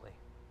desperately.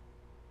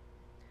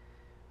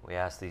 We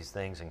ask these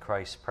things in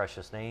Christ's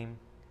precious name,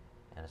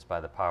 and it's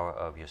by the power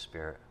of your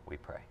Spirit we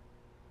pray.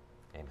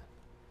 Amen.